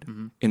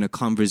accord in a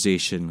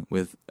conversation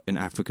with an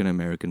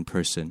African-American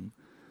person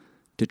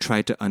to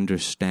try to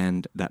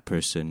understand that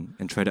person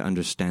and try to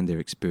understand their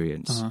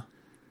experience.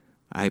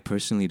 I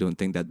personally don't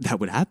think that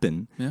would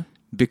happen. Yeah.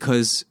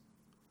 Because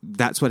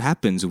that's what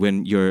happens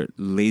when your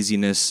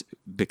laziness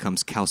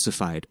becomes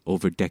calcified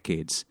over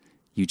decades.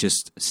 You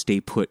just stay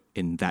put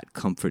in that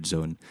comfort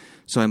zone.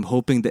 So I'm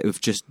hoping that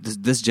if just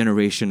this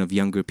generation of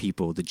younger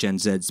people, the Gen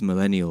Zs,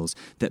 millennials,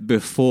 that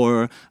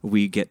before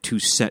we get too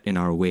set in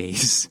our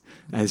ways,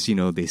 as you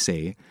know they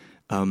say,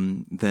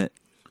 that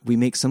we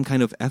make some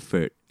kind of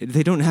effort.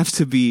 They don't have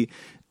to be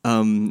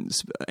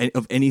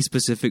of any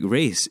specific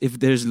race. If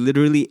there's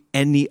literally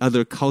any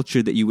other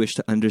culture that you wish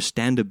to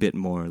understand a bit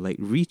more, like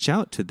reach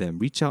out to them,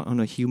 reach out on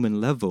a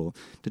human level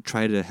to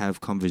try to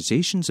have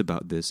conversations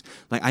about this.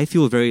 Like I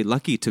feel very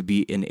lucky to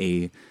be in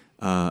a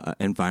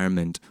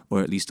environment,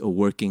 or at least a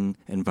working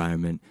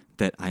environment,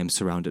 that I am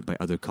surrounded by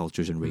other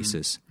cultures and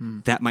races.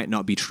 That might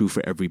not be true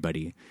for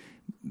everybody.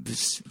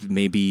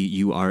 Maybe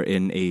you are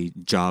in a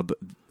job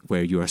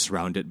where you are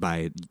surrounded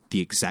by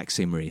the exact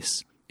same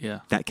race.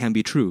 Yeah. That can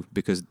be true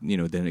because,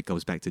 then it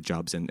goes back to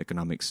jobs and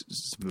economics.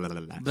 Blah,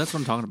 blah, blah. That's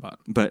what I'm talking about.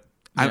 But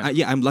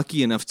I'm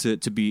lucky enough to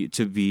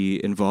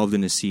be involved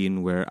in a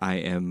scene where I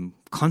am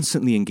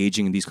constantly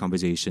engaging in these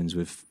conversations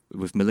with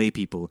Malay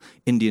people,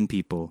 Indian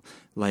people,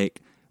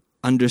 like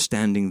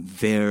understanding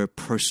their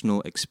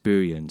personal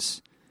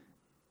experience.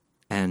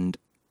 And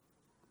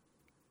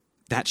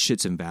that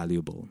shit's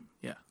invaluable.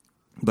 Yeah.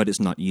 But it's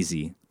not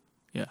easy.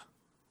 Yeah.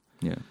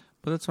 Yeah.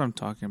 But that's what I'm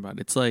talking about.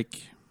 It's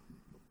like,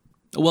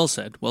 well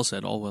said,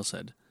 all well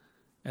said.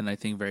 And I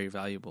think very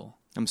valuable.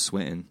 I'm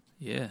sweating.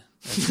 Yeah,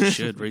 as you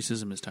should.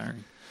 Racism is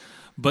tiring.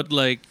 But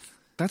like,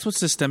 that's what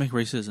systemic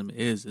racism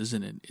is,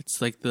 isn't it?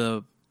 It's like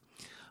the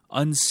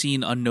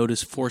unseen,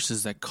 unnoticed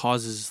forces that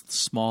causes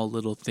small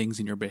little things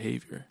in your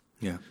behavior.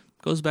 Yeah.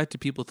 Goes back to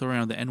people throwing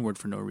around the N-word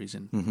for no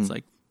reason. It's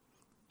like,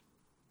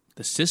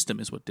 the system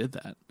is what did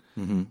that.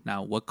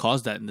 Now, what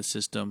caused that in the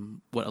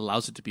system, what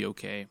allows it to be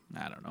okay,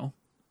 I don't know.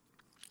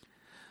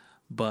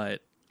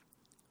 But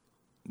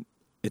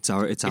it's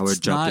our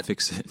job to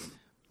fix it.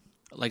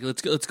 Like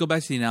let's go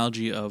back to the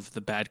analogy of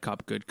the bad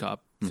cop, good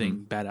cop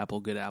thing, bad apple,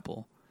 good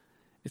apple.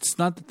 It's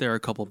not that there are a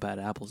couple bad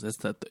apples. It's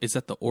that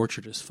the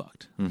orchard is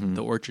fucked.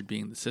 The orchard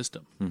being the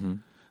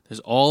system. There's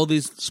all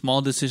these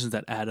small decisions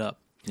that add up.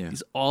 Yeah.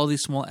 All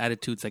these small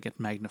attitudes that get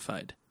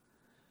magnified.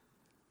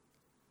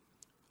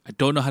 I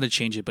don't know how to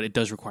change it, but it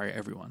does require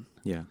everyone.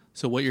 Yeah.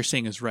 So what you're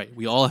saying is right.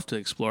 We all have to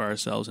explore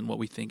ourselves and what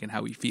we think and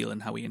how we feel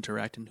and how we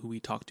interact and who we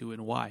talk to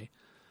and why.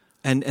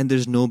 And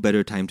there's no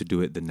better time to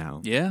do it than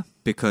now. Yeah.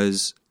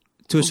 Because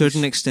to a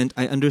certain extent,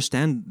 I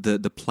understand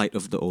the plight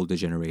of the older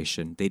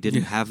generation. They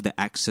didn't have the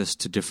access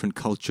to different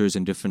cultures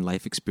and different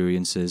life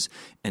experiences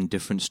and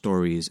different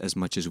stories as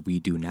much as we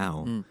do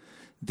now.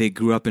 They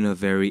grew up in a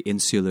very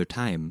insular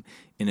time,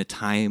 in a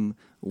time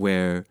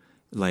where,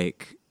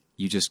 like,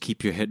 you just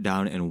keep your head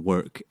down and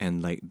work,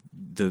 and like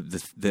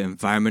the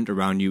environment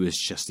around you is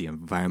just the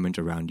environment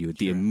around you.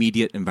 The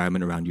immediate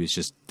environment around you is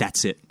just,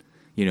 that's it,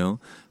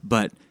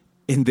 But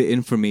in the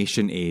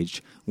information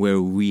age,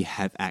 where we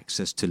have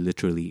access to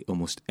literally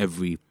almost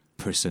every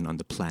person on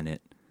the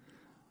planet,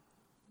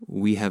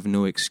 we have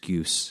no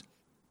excuse.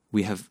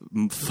 We have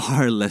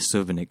far less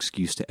of an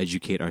excuse to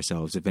educate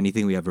ourselves. If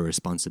anything, we have a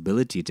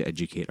responsibility to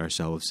educate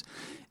ourselves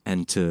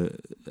and to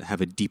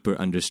have a deeper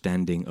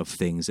understanding of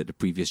things that the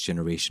previous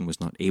generation was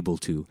not able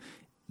to.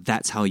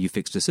 That's how you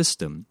fix the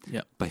system.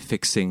 Yep. By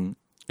fixing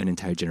an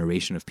entire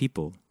generation of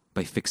people,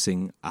 by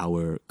fixing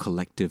our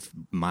collective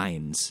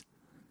minds.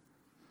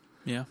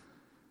 Yeah.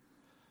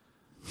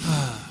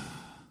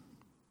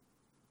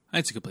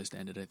 That's a good place to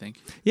end it, I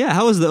think. Yeah,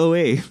 how was the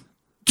OA?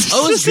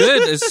 Oh, it's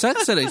good.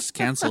 Seth said it's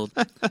canceled.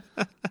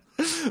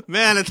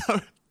 Man, I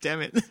thought,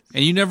 damn it.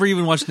 And you never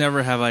even watched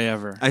Never Have I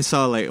Ever. I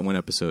saw like one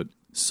episode.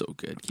 So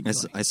good.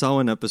 I saw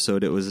one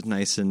episode. It was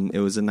nice, and it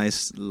was a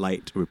nice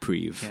light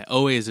reprieve. Yeah,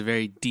 OA is a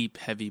very deep,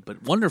 heavy,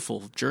 but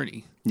wonderful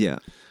journey. Yeah.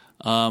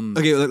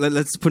 Okay,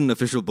 let's put an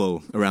official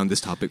bow around this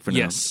topic for now.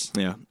 Yes.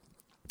 Yeah.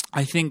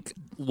 I think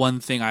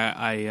one thing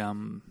I've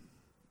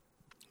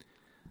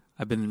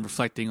been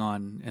reflecting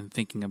on and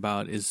thinking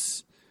about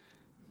is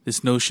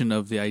this notion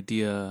of the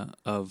idea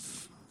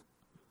of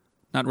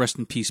not rest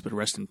in peace, but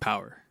rest in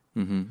power.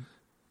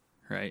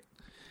 Right?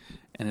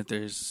 And if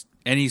there's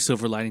any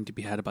silver lining to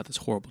be had about this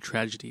horrible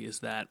tragedy is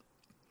that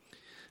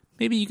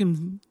maybe you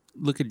can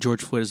look at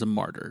George Floyd as a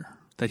martyr,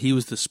 that he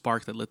was the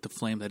spark that lit the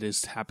flame that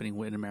is happening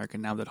in America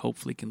now that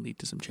hopefully can lead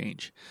to some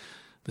change.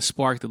 The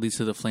spark that leads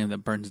to the flame that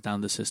burns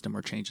down the system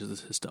or changes the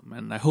system.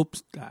 And I hope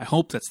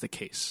that's the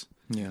case.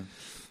 Yeah.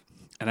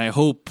 And I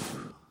hope,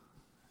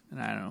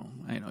 and I know,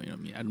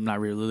 me, I'm not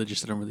really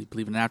religious. I don't really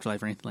believe in an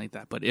afterlife or anything like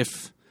that. But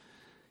if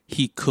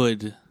he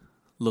could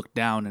look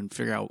down and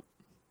figure out,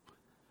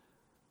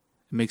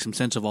 make some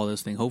sense of all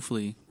this thing,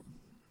 hopefully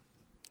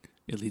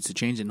it leads to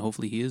change, and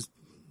hopefully he is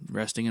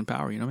resting in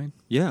power. You know what I mean?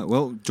 Yeah.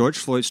 Well, George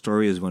Floyd's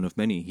story is one of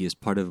many. He is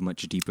part of a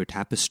much deeper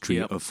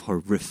tapestry of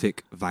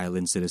horrific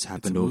violence that has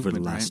happened over the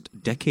last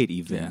decade,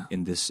 even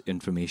in this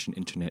information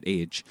internet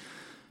age.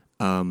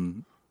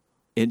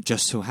 It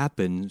just so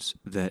happens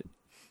that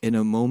in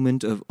a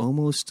moment of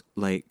almost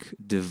like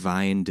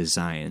divine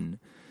design,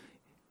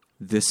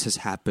 this has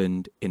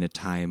happened in a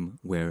time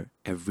where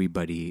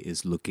everybody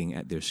is looking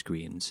at their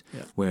screens,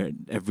 where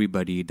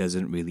everybody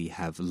doesn't really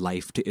have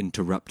life to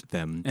interrupt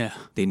them. Yeah.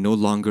 They no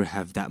longer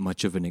have that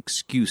much of an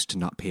excuse to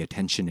not pay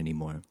attention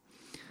anymore.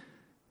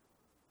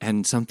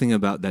 And something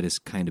about that is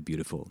kind of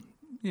beautiful.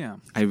 Yeah.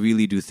 I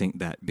really do think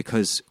that,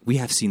 because we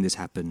have seen this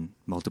happen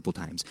multiple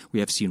times. We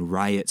have seen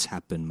riots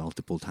happen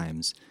multiple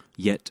times,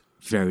 yet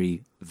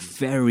very,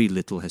 very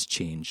little has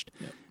changed.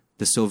 Yep.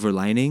 the silver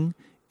lining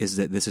is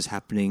that this is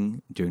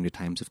happening during the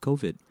times of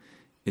COVID.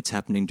 It's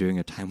happening during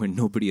a time when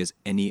nobody has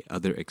any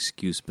other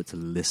excuse but to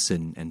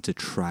listen and to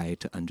try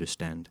to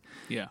understand.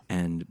 Yeah.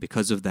 And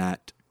because of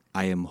that,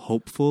 I am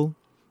hopeful,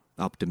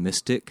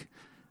 optimistic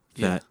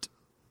that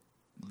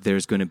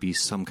there's going to be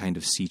some kind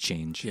of sea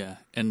change. Yeah.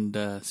 And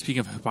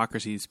speaking of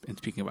hypocrisy and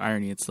speaking of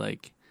irony, it's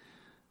like,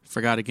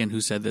 forgot again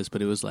who said this,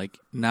 but it was like,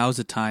 now's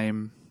the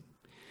time.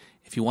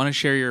 If you want to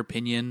share your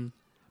opinion,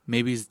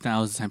 maybe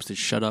now's the time to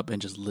shut up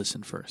and just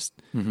listen first.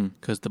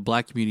 Because the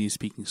black community is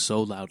speaking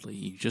so loudly,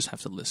 you just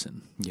have to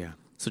listen. Yeah.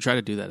 So try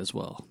to do that as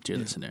well, dear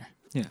listener.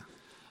 Yeah.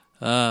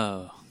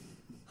 Oh.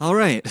 All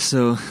right,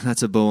 so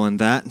that's a bow on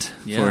that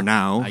for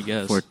now. I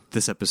guess. For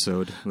this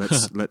episode,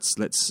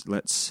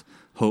 let's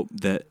hope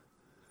that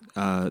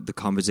the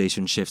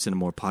conversation shifts in a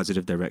more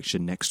positive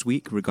direction next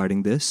week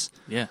regarding this.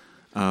 Yeah.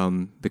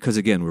 Because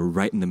again, we're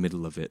right in the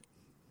middle of it.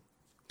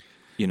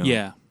 You know.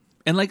 Yeah.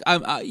 And like,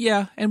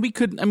 and we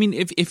could. I mean,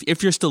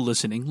 if you're still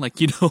listening,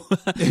 like, you know,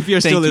 if you're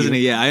still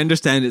listening, I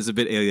understand it's a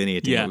bit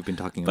alienating. Yeah, what we've been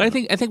talking but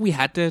about. I think we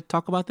had to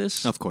talk about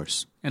this, of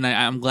course, and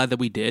I'm glad that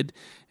we did.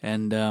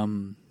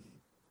 And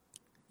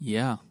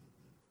yeah,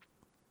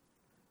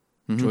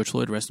 George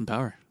Floyd, rest in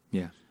power.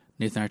 Yeah,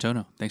 Nathan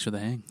Artono, thanks for the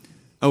hang.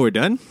 Oh, we're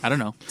done? I don't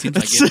know. Seems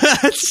like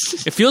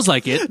it. It feels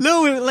like it.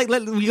 No,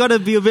 we gotta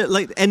be a bit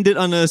end it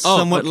on a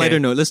somewhat lighter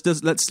note.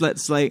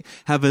 Let's like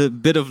have a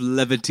bit of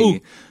levity. Ooh,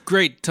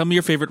 great. Tell me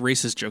your favorite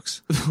racist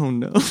jokes. Oh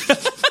no.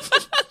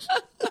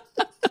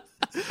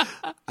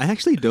 I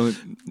actually don't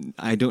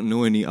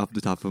know any off the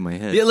top of my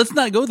head. Yeah, let's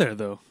not go there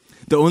though.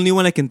 The only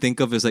one I can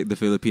think of is like the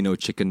Filipino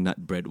chicken nut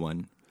bread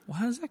one. Well,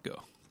 how does that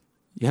go?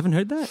 You haven't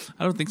heard that?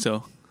 I don't think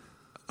so.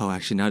 Oh,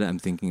 actually, now that I'm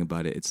thinking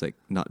about it, it's like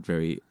not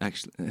very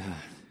actually.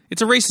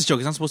 It's a racist joke.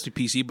 It's not supposed to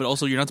be PC, but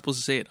also you're not supposed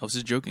to say it. I was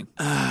just joking.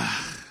 I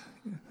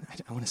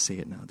want to say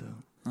it now,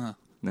 though.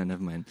 No,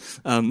 never mind.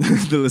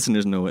 The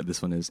listeners know what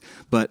this one is.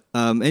 But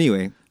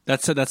anyway.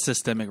 That's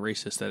systemic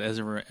racist. That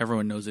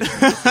everyone knows it.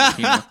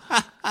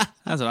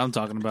 That's what I'm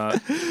talking about.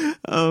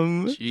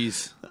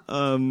 Jeez.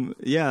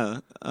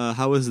 Yeah.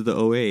 How was the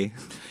OA?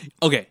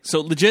 Okay,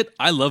 so legit,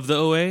 I love the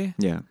OA.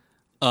 Yeah.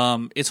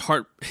 It's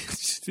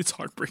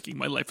heartbreaking.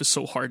 My life is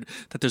so hard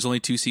that there's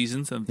only 2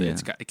 seasons and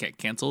it got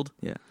canceled.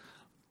 Yeah.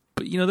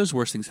 But, you know, there's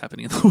worse things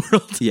happening in the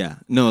world. Yeah.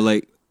 No,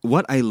 like,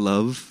 what I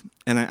love,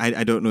 and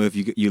I don't know if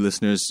you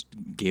listeners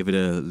gave it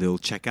a little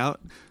check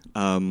out,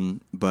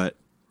 but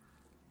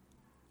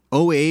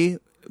OA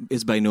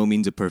is by no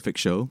means a perfect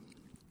show.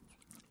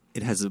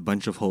 It has a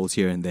bunch of holes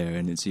here and there,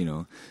 and it's, you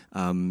know,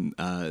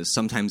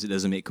 sometimes it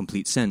doesn't make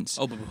complete sense.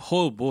 Oh, but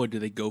oh boy, do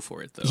they go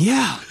for it, though.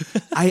 Yeah.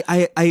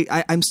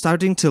 I'm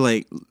starting to,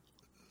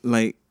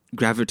 like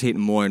gravitate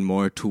more and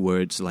more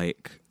towards,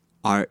 like,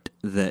 art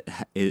that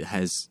it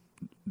has...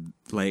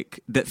 like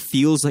that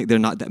feels like there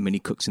are not that many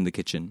cooks in the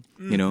kitchen,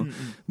 you know,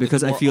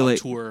 because I feel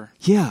like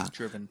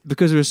driven.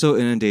 Because we're so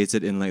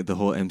inundated in like the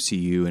whole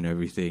MCU and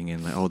everything,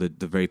 and like all the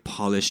very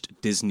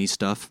polished Disney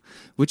stuff,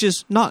 which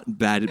is not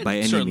bad by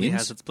any means. Certainly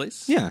has its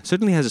place. Yeah,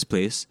 certainly has its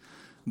place,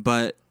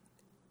 but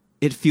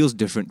it feels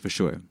different for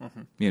sure.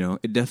 You know,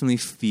 it definitely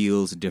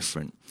feels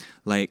different.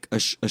 Like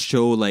a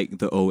show like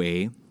the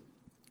OA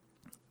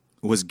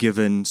was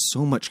given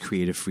so much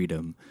creative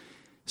freedom,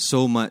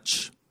 so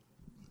much.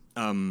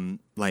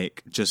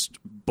 Like just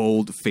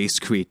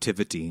bold-faced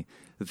creativity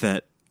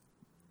that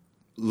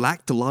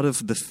lacked a lot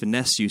of the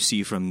finesse you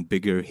see from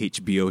bigger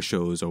HBO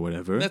shows or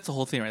whatever. That's the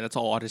whole thing, right? That's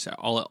all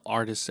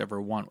artists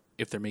ever want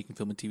if they're making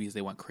film and TV is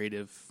they want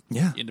creative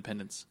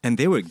independence. And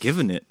they were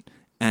given it,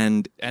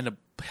 and a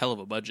hell of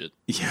a budget.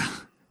 Yeah,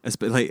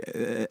 like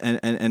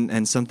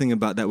and something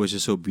about that was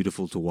just so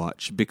beautiful to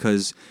watch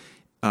because.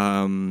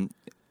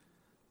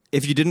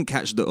 If you didn't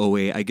catch the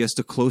OA, I guess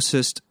the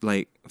closest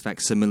like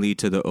facsimile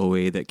to the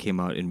OA that came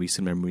out in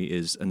recent memory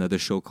is another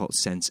show called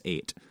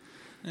Sense8.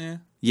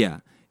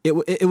 Yeah.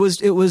 It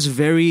was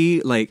very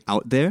like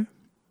out there,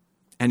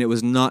 and it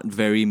was not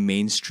very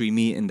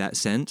mainstreamy in that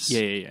sense.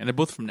 Yeah. And they're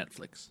both from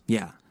Netflix.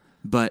 Yeah,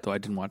 but though I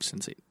didn't watch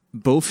Sense8.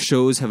 Both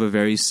shows have a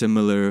very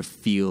similar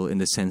feel in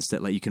the sense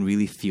that like you can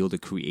really feel the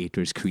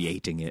creators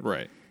creating it.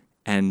 Right.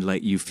 And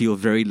like you feel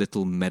very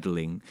little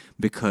meddling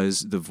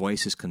because the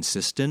voice is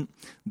consistent,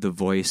 the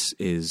voice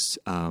is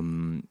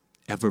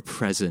ever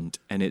present,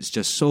 and it's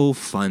just so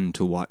fun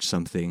to watch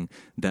something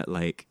that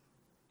like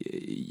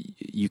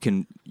you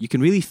can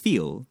really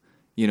feel.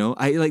 You know,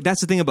 I like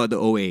that's the thing about the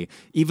OA.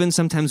 Even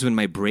sometimes when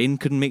my brain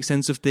couldn't make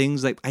sense of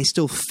things, like I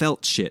still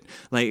felt shit.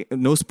 Like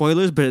no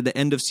spoilers, but at the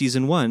end of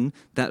season 1,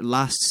 that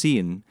last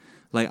scene.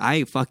 Like,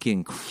 I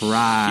fucking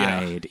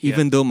cried,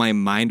 even though my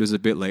mind was a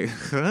bit like,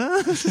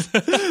 huh?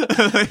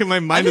 Like,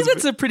 my mind I think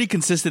that's a pretty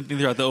consistent thing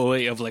throughout the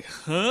OA of like,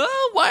 huh?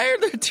 Why are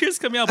there tears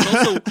coming out? But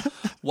also,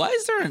 why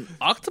is there an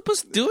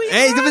octopus doing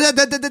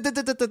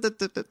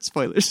that?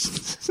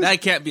 Spoilers.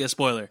 That can't be a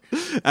spoiler.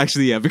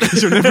 Actually, yeah,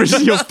 because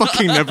you'll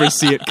fucking never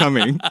see it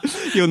coming.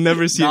 You'll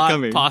never see it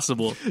coming. Not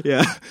possible.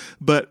 Yeah,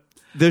 but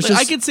there's like,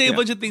 just... I could say a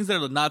bunch of things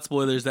that are not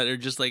spoilers that are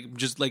just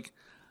like...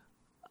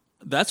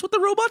 That's what the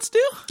robots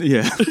do?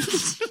 Yeah.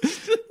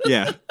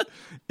 Yeah.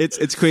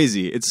 It's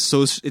crazy. It's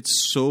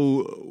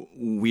so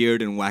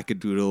weird and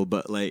wackadoodle,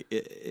 but like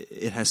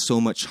it has so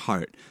much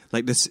heart.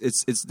 Like this,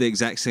 it's the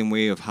exact same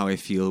way of how I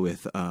feel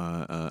with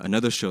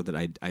another show that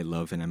I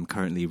love and I'm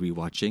currently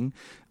rewatching,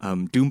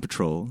 Doom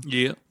Patrol.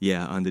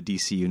 Yeah, on the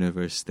DC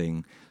Universe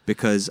thing.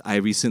 Because I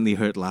recently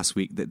heard last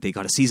week that they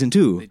got a season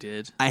 2. They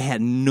did. I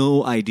had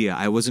no idea.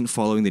 I wasn't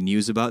following the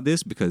news about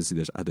this because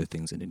there's other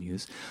things in the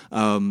news.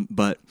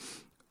 But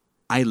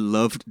I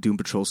loved Doom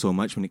Patrol so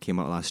much when it came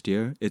out last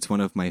year. It's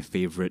one of my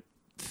favorite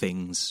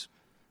things.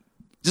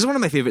 Just one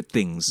of my favorite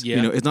things. Yeah.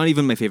 You know, it's not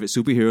even my favorite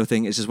superhero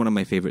thing. It's just one of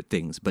my favorite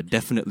things. But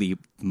definitely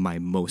my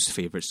most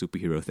favorite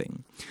superhero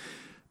thing.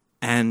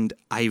 And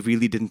I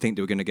really didn't think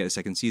they were going to get a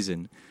second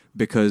season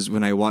because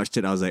when I watched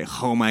it, I was like,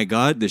 oh my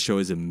God, this show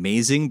is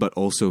amazing, but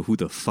also who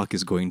the fuck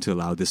is going to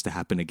allow this to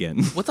happen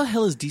again? What the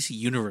hell is DC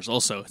Universe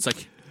also? It's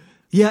like...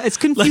 Yeah, it's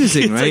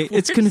confusing, Like, right? it's like,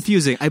 It's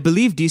confusing. I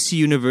believe DC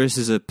Universe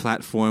is a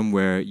platform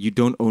where you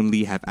don't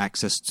only have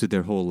access to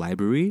their whole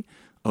library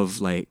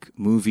of like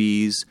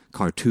movies,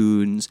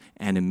 cartoons,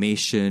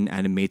 animation,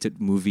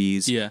 animated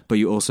movies, but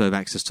you also have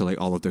access to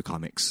like all of their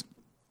comics.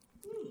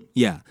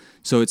 Yeah.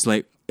 So it's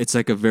like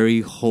a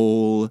very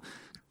whole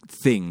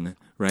thing,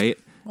 right?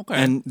 Okay.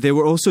 And they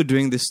were also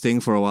doing this thing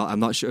for a while. I'm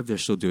not sure if they're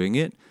still doing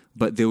it,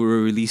 but they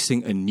were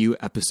releasing a new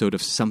episode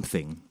of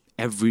something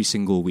every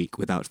single week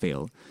without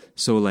fail.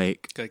 So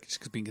like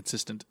just being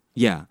consistent.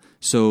 Yeah.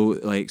 So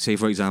like say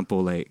for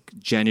example like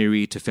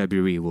January to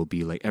February will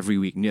be like every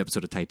week new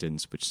episode of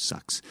Titans, which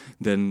sucks.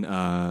 Then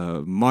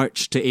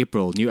March to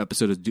April new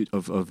episode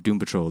of Doom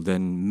Patrol.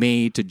 Then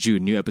May to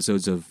June new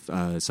episodes of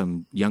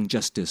some Young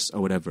Justice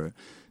or whatever.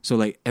 So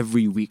like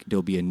every week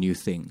there'll be a new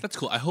thing. That's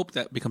cool. I hope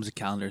that becomes a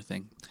calendar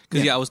thing.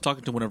 Because I was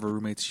talking to one of her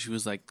roommates. She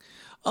was like,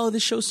 "Oh,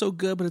 this show's so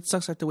good, but it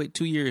sucks. I have to wait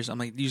 2 years." I'm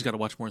like, "You just got to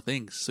watch more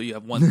things, so you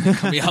have one thing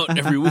coming out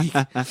every week."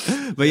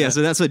 But yeah,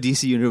 so that's what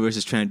DC Universe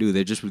is trying to do.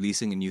 They're just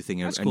releasing a new thing,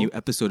 new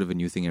episode of a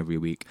new thing every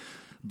week.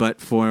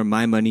 But for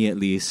my money, at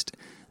least,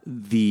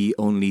 the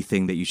only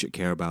thing that you should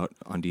care about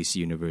on DC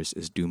Universe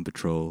is Doom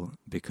Patrol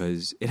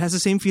because it has the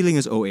same feeling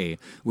as OA,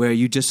 where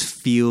you just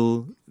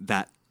feel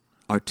that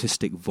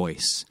artistic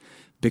voice.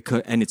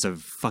 And it's a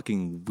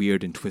fucking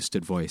weird and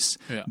twisted voice,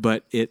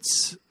 but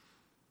it's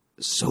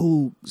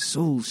so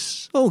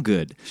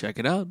good. Check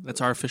it out.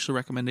 That's our official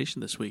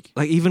recommendation this week.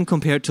 Like even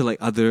compared to like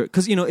other,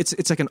 because you know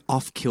it's like an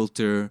off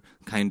kilter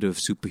kind of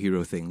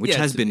superhero thing, which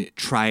has been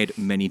tried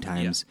many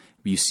times.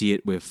 You see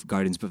it with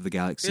Guardians of the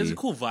Galaxy. It's a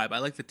cool vibe. I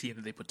like the team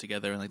that they put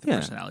together and like the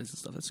personalities and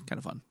stuff. That's kind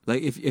of fun.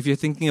 Like if you're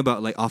thinking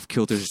about like off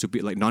kilter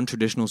like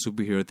non-traditional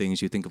superhero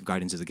things, you think of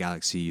Guardians of the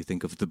Galaxy, you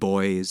think of The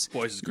Boys.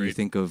 Boys is great. You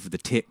think of The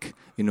Tick.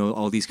 You know,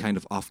 all these kind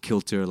of off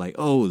kilter like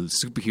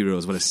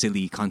superheroes, what a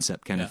silly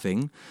concept kind of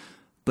thing.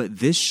 But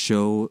this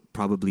show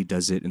probably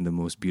does it in the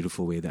most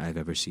beautiful way that I've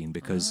ever seen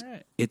because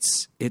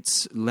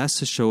it's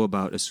less a show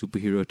about a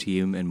superhero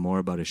team and more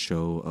about a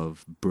show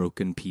of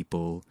broken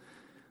people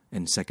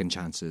and second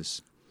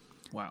chances.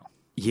 Wow.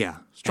 Yeah.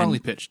 Strongly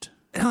pitched.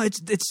 No,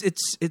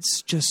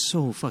 it's just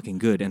so fucking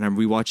good. And I'm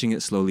rewatching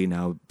it slowly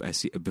now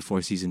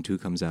before season 2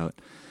 comes out.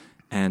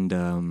 And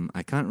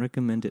I can't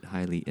recommend it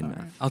highly enough.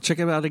 Right. I'll check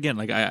it out again.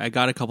 Like I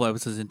got a couple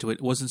episodes into it.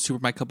 It wasn't super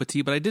my cup of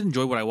tea, but I did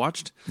enjoy what I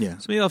watched. Yeah.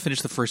 So maybe I'll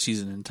finish the first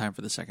season in time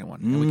for the second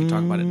one, and we can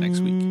talk about it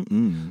next week.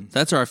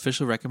 That's our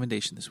official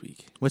recommendation this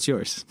week. What's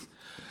yours?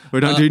 We're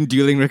not doing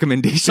dueling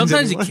recommendations.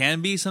 Sometimes anymore. it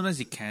can be, sometimes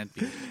it can't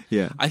be.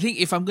 Yeah. I think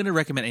if I'm going to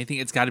recommend anything,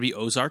 it's got to be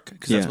Ozark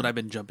because that's what I've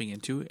been jumping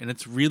into, and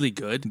it's really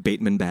good.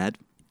 Bateman Bad.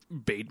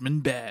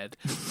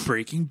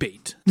 Breaking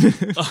Bait.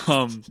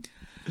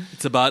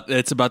 It's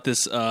about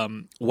this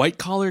white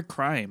collar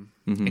crime.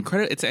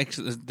 It's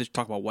actually, they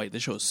talk about white.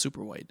 This show is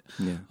super white.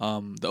 Yeah.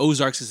 The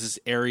Ozarks is this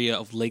area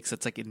of lakes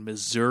that's like in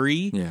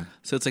Missouri. Yeah.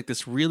 So it's like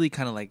this really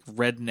kind of like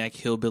redneck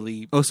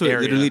hillbilly. Oh, so area.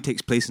 it literally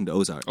takes place in the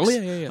Ozarks. Oh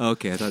yeah.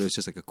 Okay, I thought it was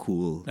just like a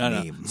cool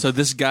name. No. So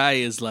this guy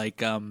is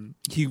like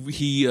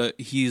he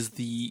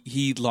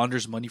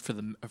launders money for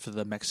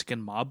the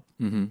Mexican mob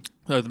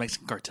or the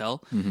Mexican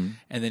cartel, and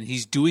then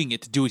he's doing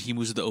it. He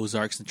moves to the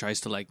Ozarks and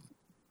tries to like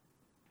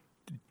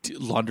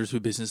launder through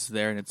business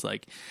there, and it's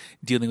like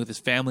dealing with his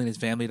family and his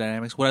family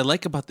dynamics. What I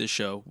like about this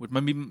show, which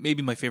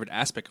maybe my favorite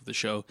aspect of the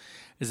show,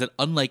 is that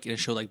unlike in a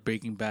show like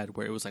Breaking Bad,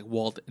 where it was like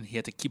Walt and he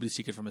had to keep it a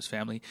secret from his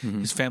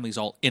family's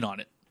all in on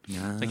it.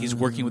 Like he's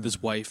working with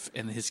his wife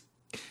and his.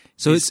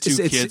 So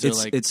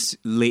it's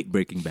late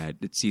Breaking Bad.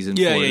 It's season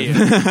 4.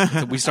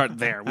 Yeah. So we start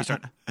there. We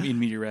start in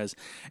media res,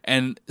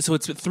 and so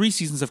it's 3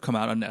 seasons have come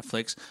out on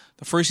Netflix.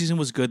 The first season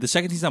was good. The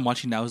second season I'm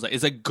watching now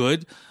is like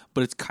good,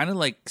 but it's kind of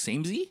like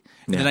samey.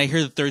 And then I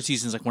hear the third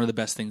season is like one of the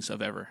best things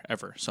of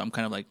ever. So I'm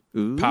kind of like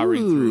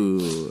powering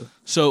through.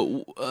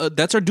 So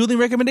that's our dueling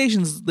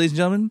recommendations, ladies and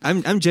gentlemen.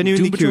 I'm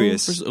genuinely Doom Patrol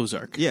curious. versus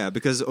Ozark. Yeah,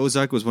 because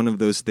Ozark was one of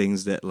those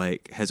things that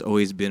like has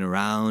always been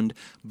around,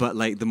 but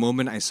like the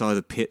moment I saw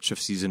the pitch of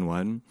season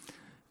 1,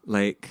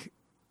 like,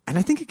 and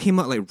I think it came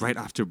out like right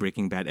after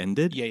Breaking Bad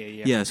ended. Yeah.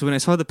 Yeah, so when I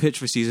saw the pitch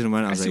for season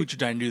 1, I was see like, what you're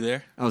trying to do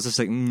there. I was just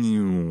like,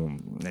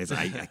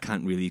 I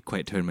can't really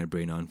quite turn my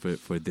brain on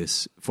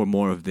for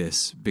more of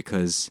this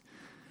because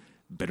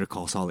Better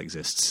Call Saul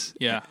exists.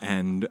 Yeah.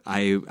 And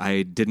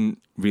I didn't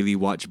really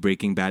watch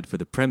Breaking Bad for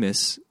the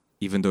premise,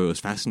 even though it was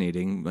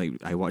fascinating. Like,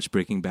 I watched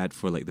Breaking Bad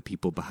for like the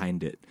people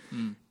behind it.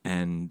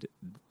 And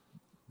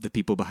the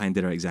people behind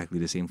it are exactly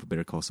the same for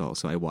Better Call Saul,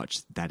 so I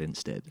watched that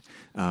instead.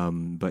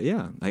 But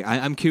yeah, like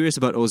I'm curious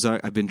about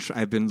Ozark. I've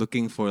been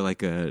looking for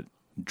like a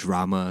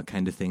drama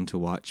kind of thing to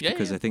watch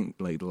because I think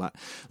like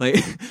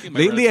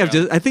lately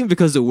I think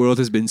because the world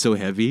has been so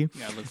heavy.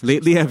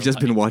 Lately I've just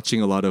been watching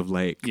a lot of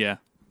like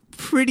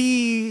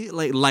pretty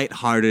like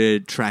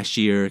lighthearted,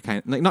 trashier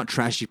kind, like not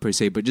trashy per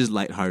se, but just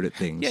lighthearted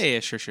things.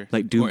 Sure.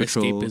 Like Doom more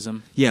Patrol.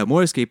 Escapism. Yeah,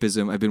 more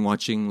escapism. I've been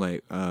watching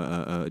like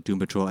Doom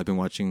Patrol. I've been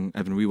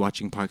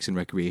rewatching Parks and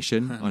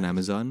Recreation on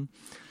Amazon.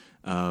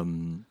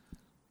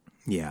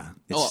 Yeah,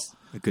 it's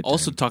a good time.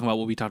 Also talking about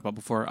what we talked about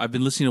before, I've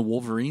been listening to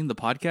Wolverine, the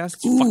podcast.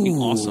 It's fucking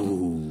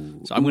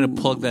awesome. So I'm going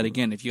to plug that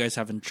again if you guys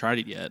haven't tried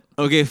it yet.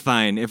 Okay,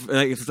 fine. If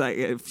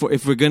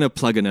we're gonna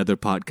plug another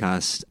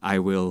podcast, I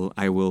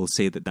will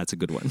say that that's a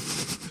good one.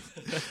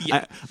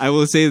 I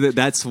will say that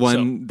that's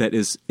one that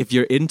is, if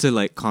you're into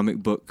like comic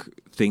book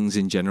things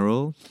in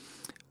general,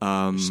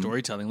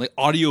 storytelling, like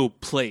audio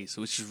plays,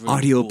 which is really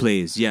audio cool.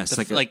 plays. Yes,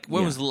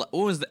 what was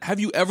the, have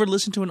you ever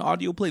listened to an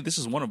audio play? This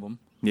is one of them.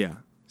 Yeah.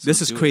 This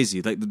is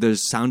crazy. Like,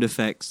 there's sound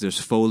effects, there's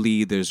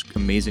Foley, there's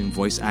amazing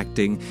voice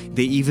acting.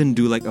 They even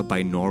do like a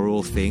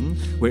binaural thing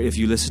where if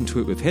you listen to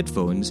it with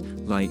headphones,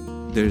 like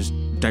there's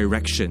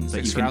directions.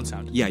 Like surround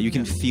sound. Yeah, you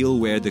can feel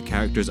where the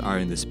characters are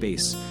in the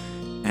space.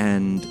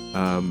 And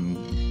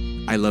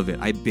I love it.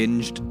 I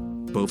binged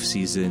both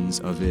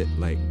seasons of it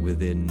like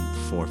within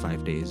 4 or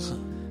 5 days.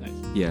 Nice.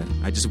 Yeah,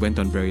 I just went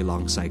on very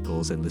long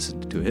cycles and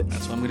listened to it.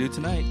 That's what I'm going to do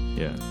tonight.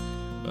 Yeah.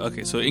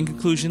 Okay, so in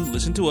conclusion,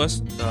 listen to us.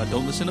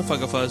 Don't listen to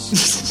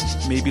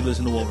Fugafuzz. Maybe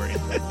listen to Wolverine.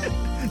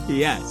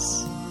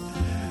 Yes.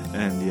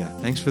 And yeah,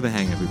 thanks for the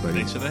hang, everybody.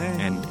 Thanks for the hang.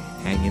 And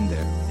hang in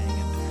there.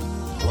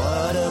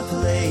 What a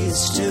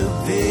place to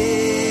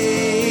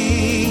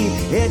be.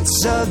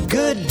 It's a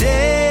good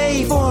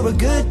day for a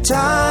good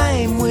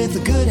time with a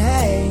good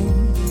hang.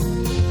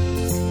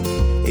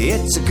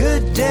 It's a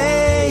good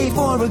day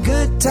for a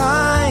good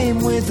time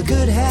with a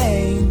good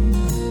hang.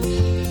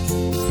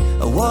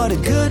 What a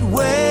good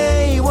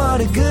way,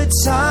 what a good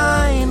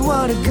sign,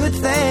 what a good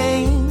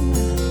thing.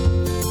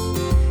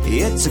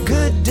 It's a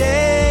good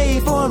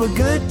day for a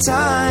good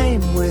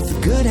time with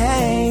a good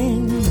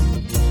hang.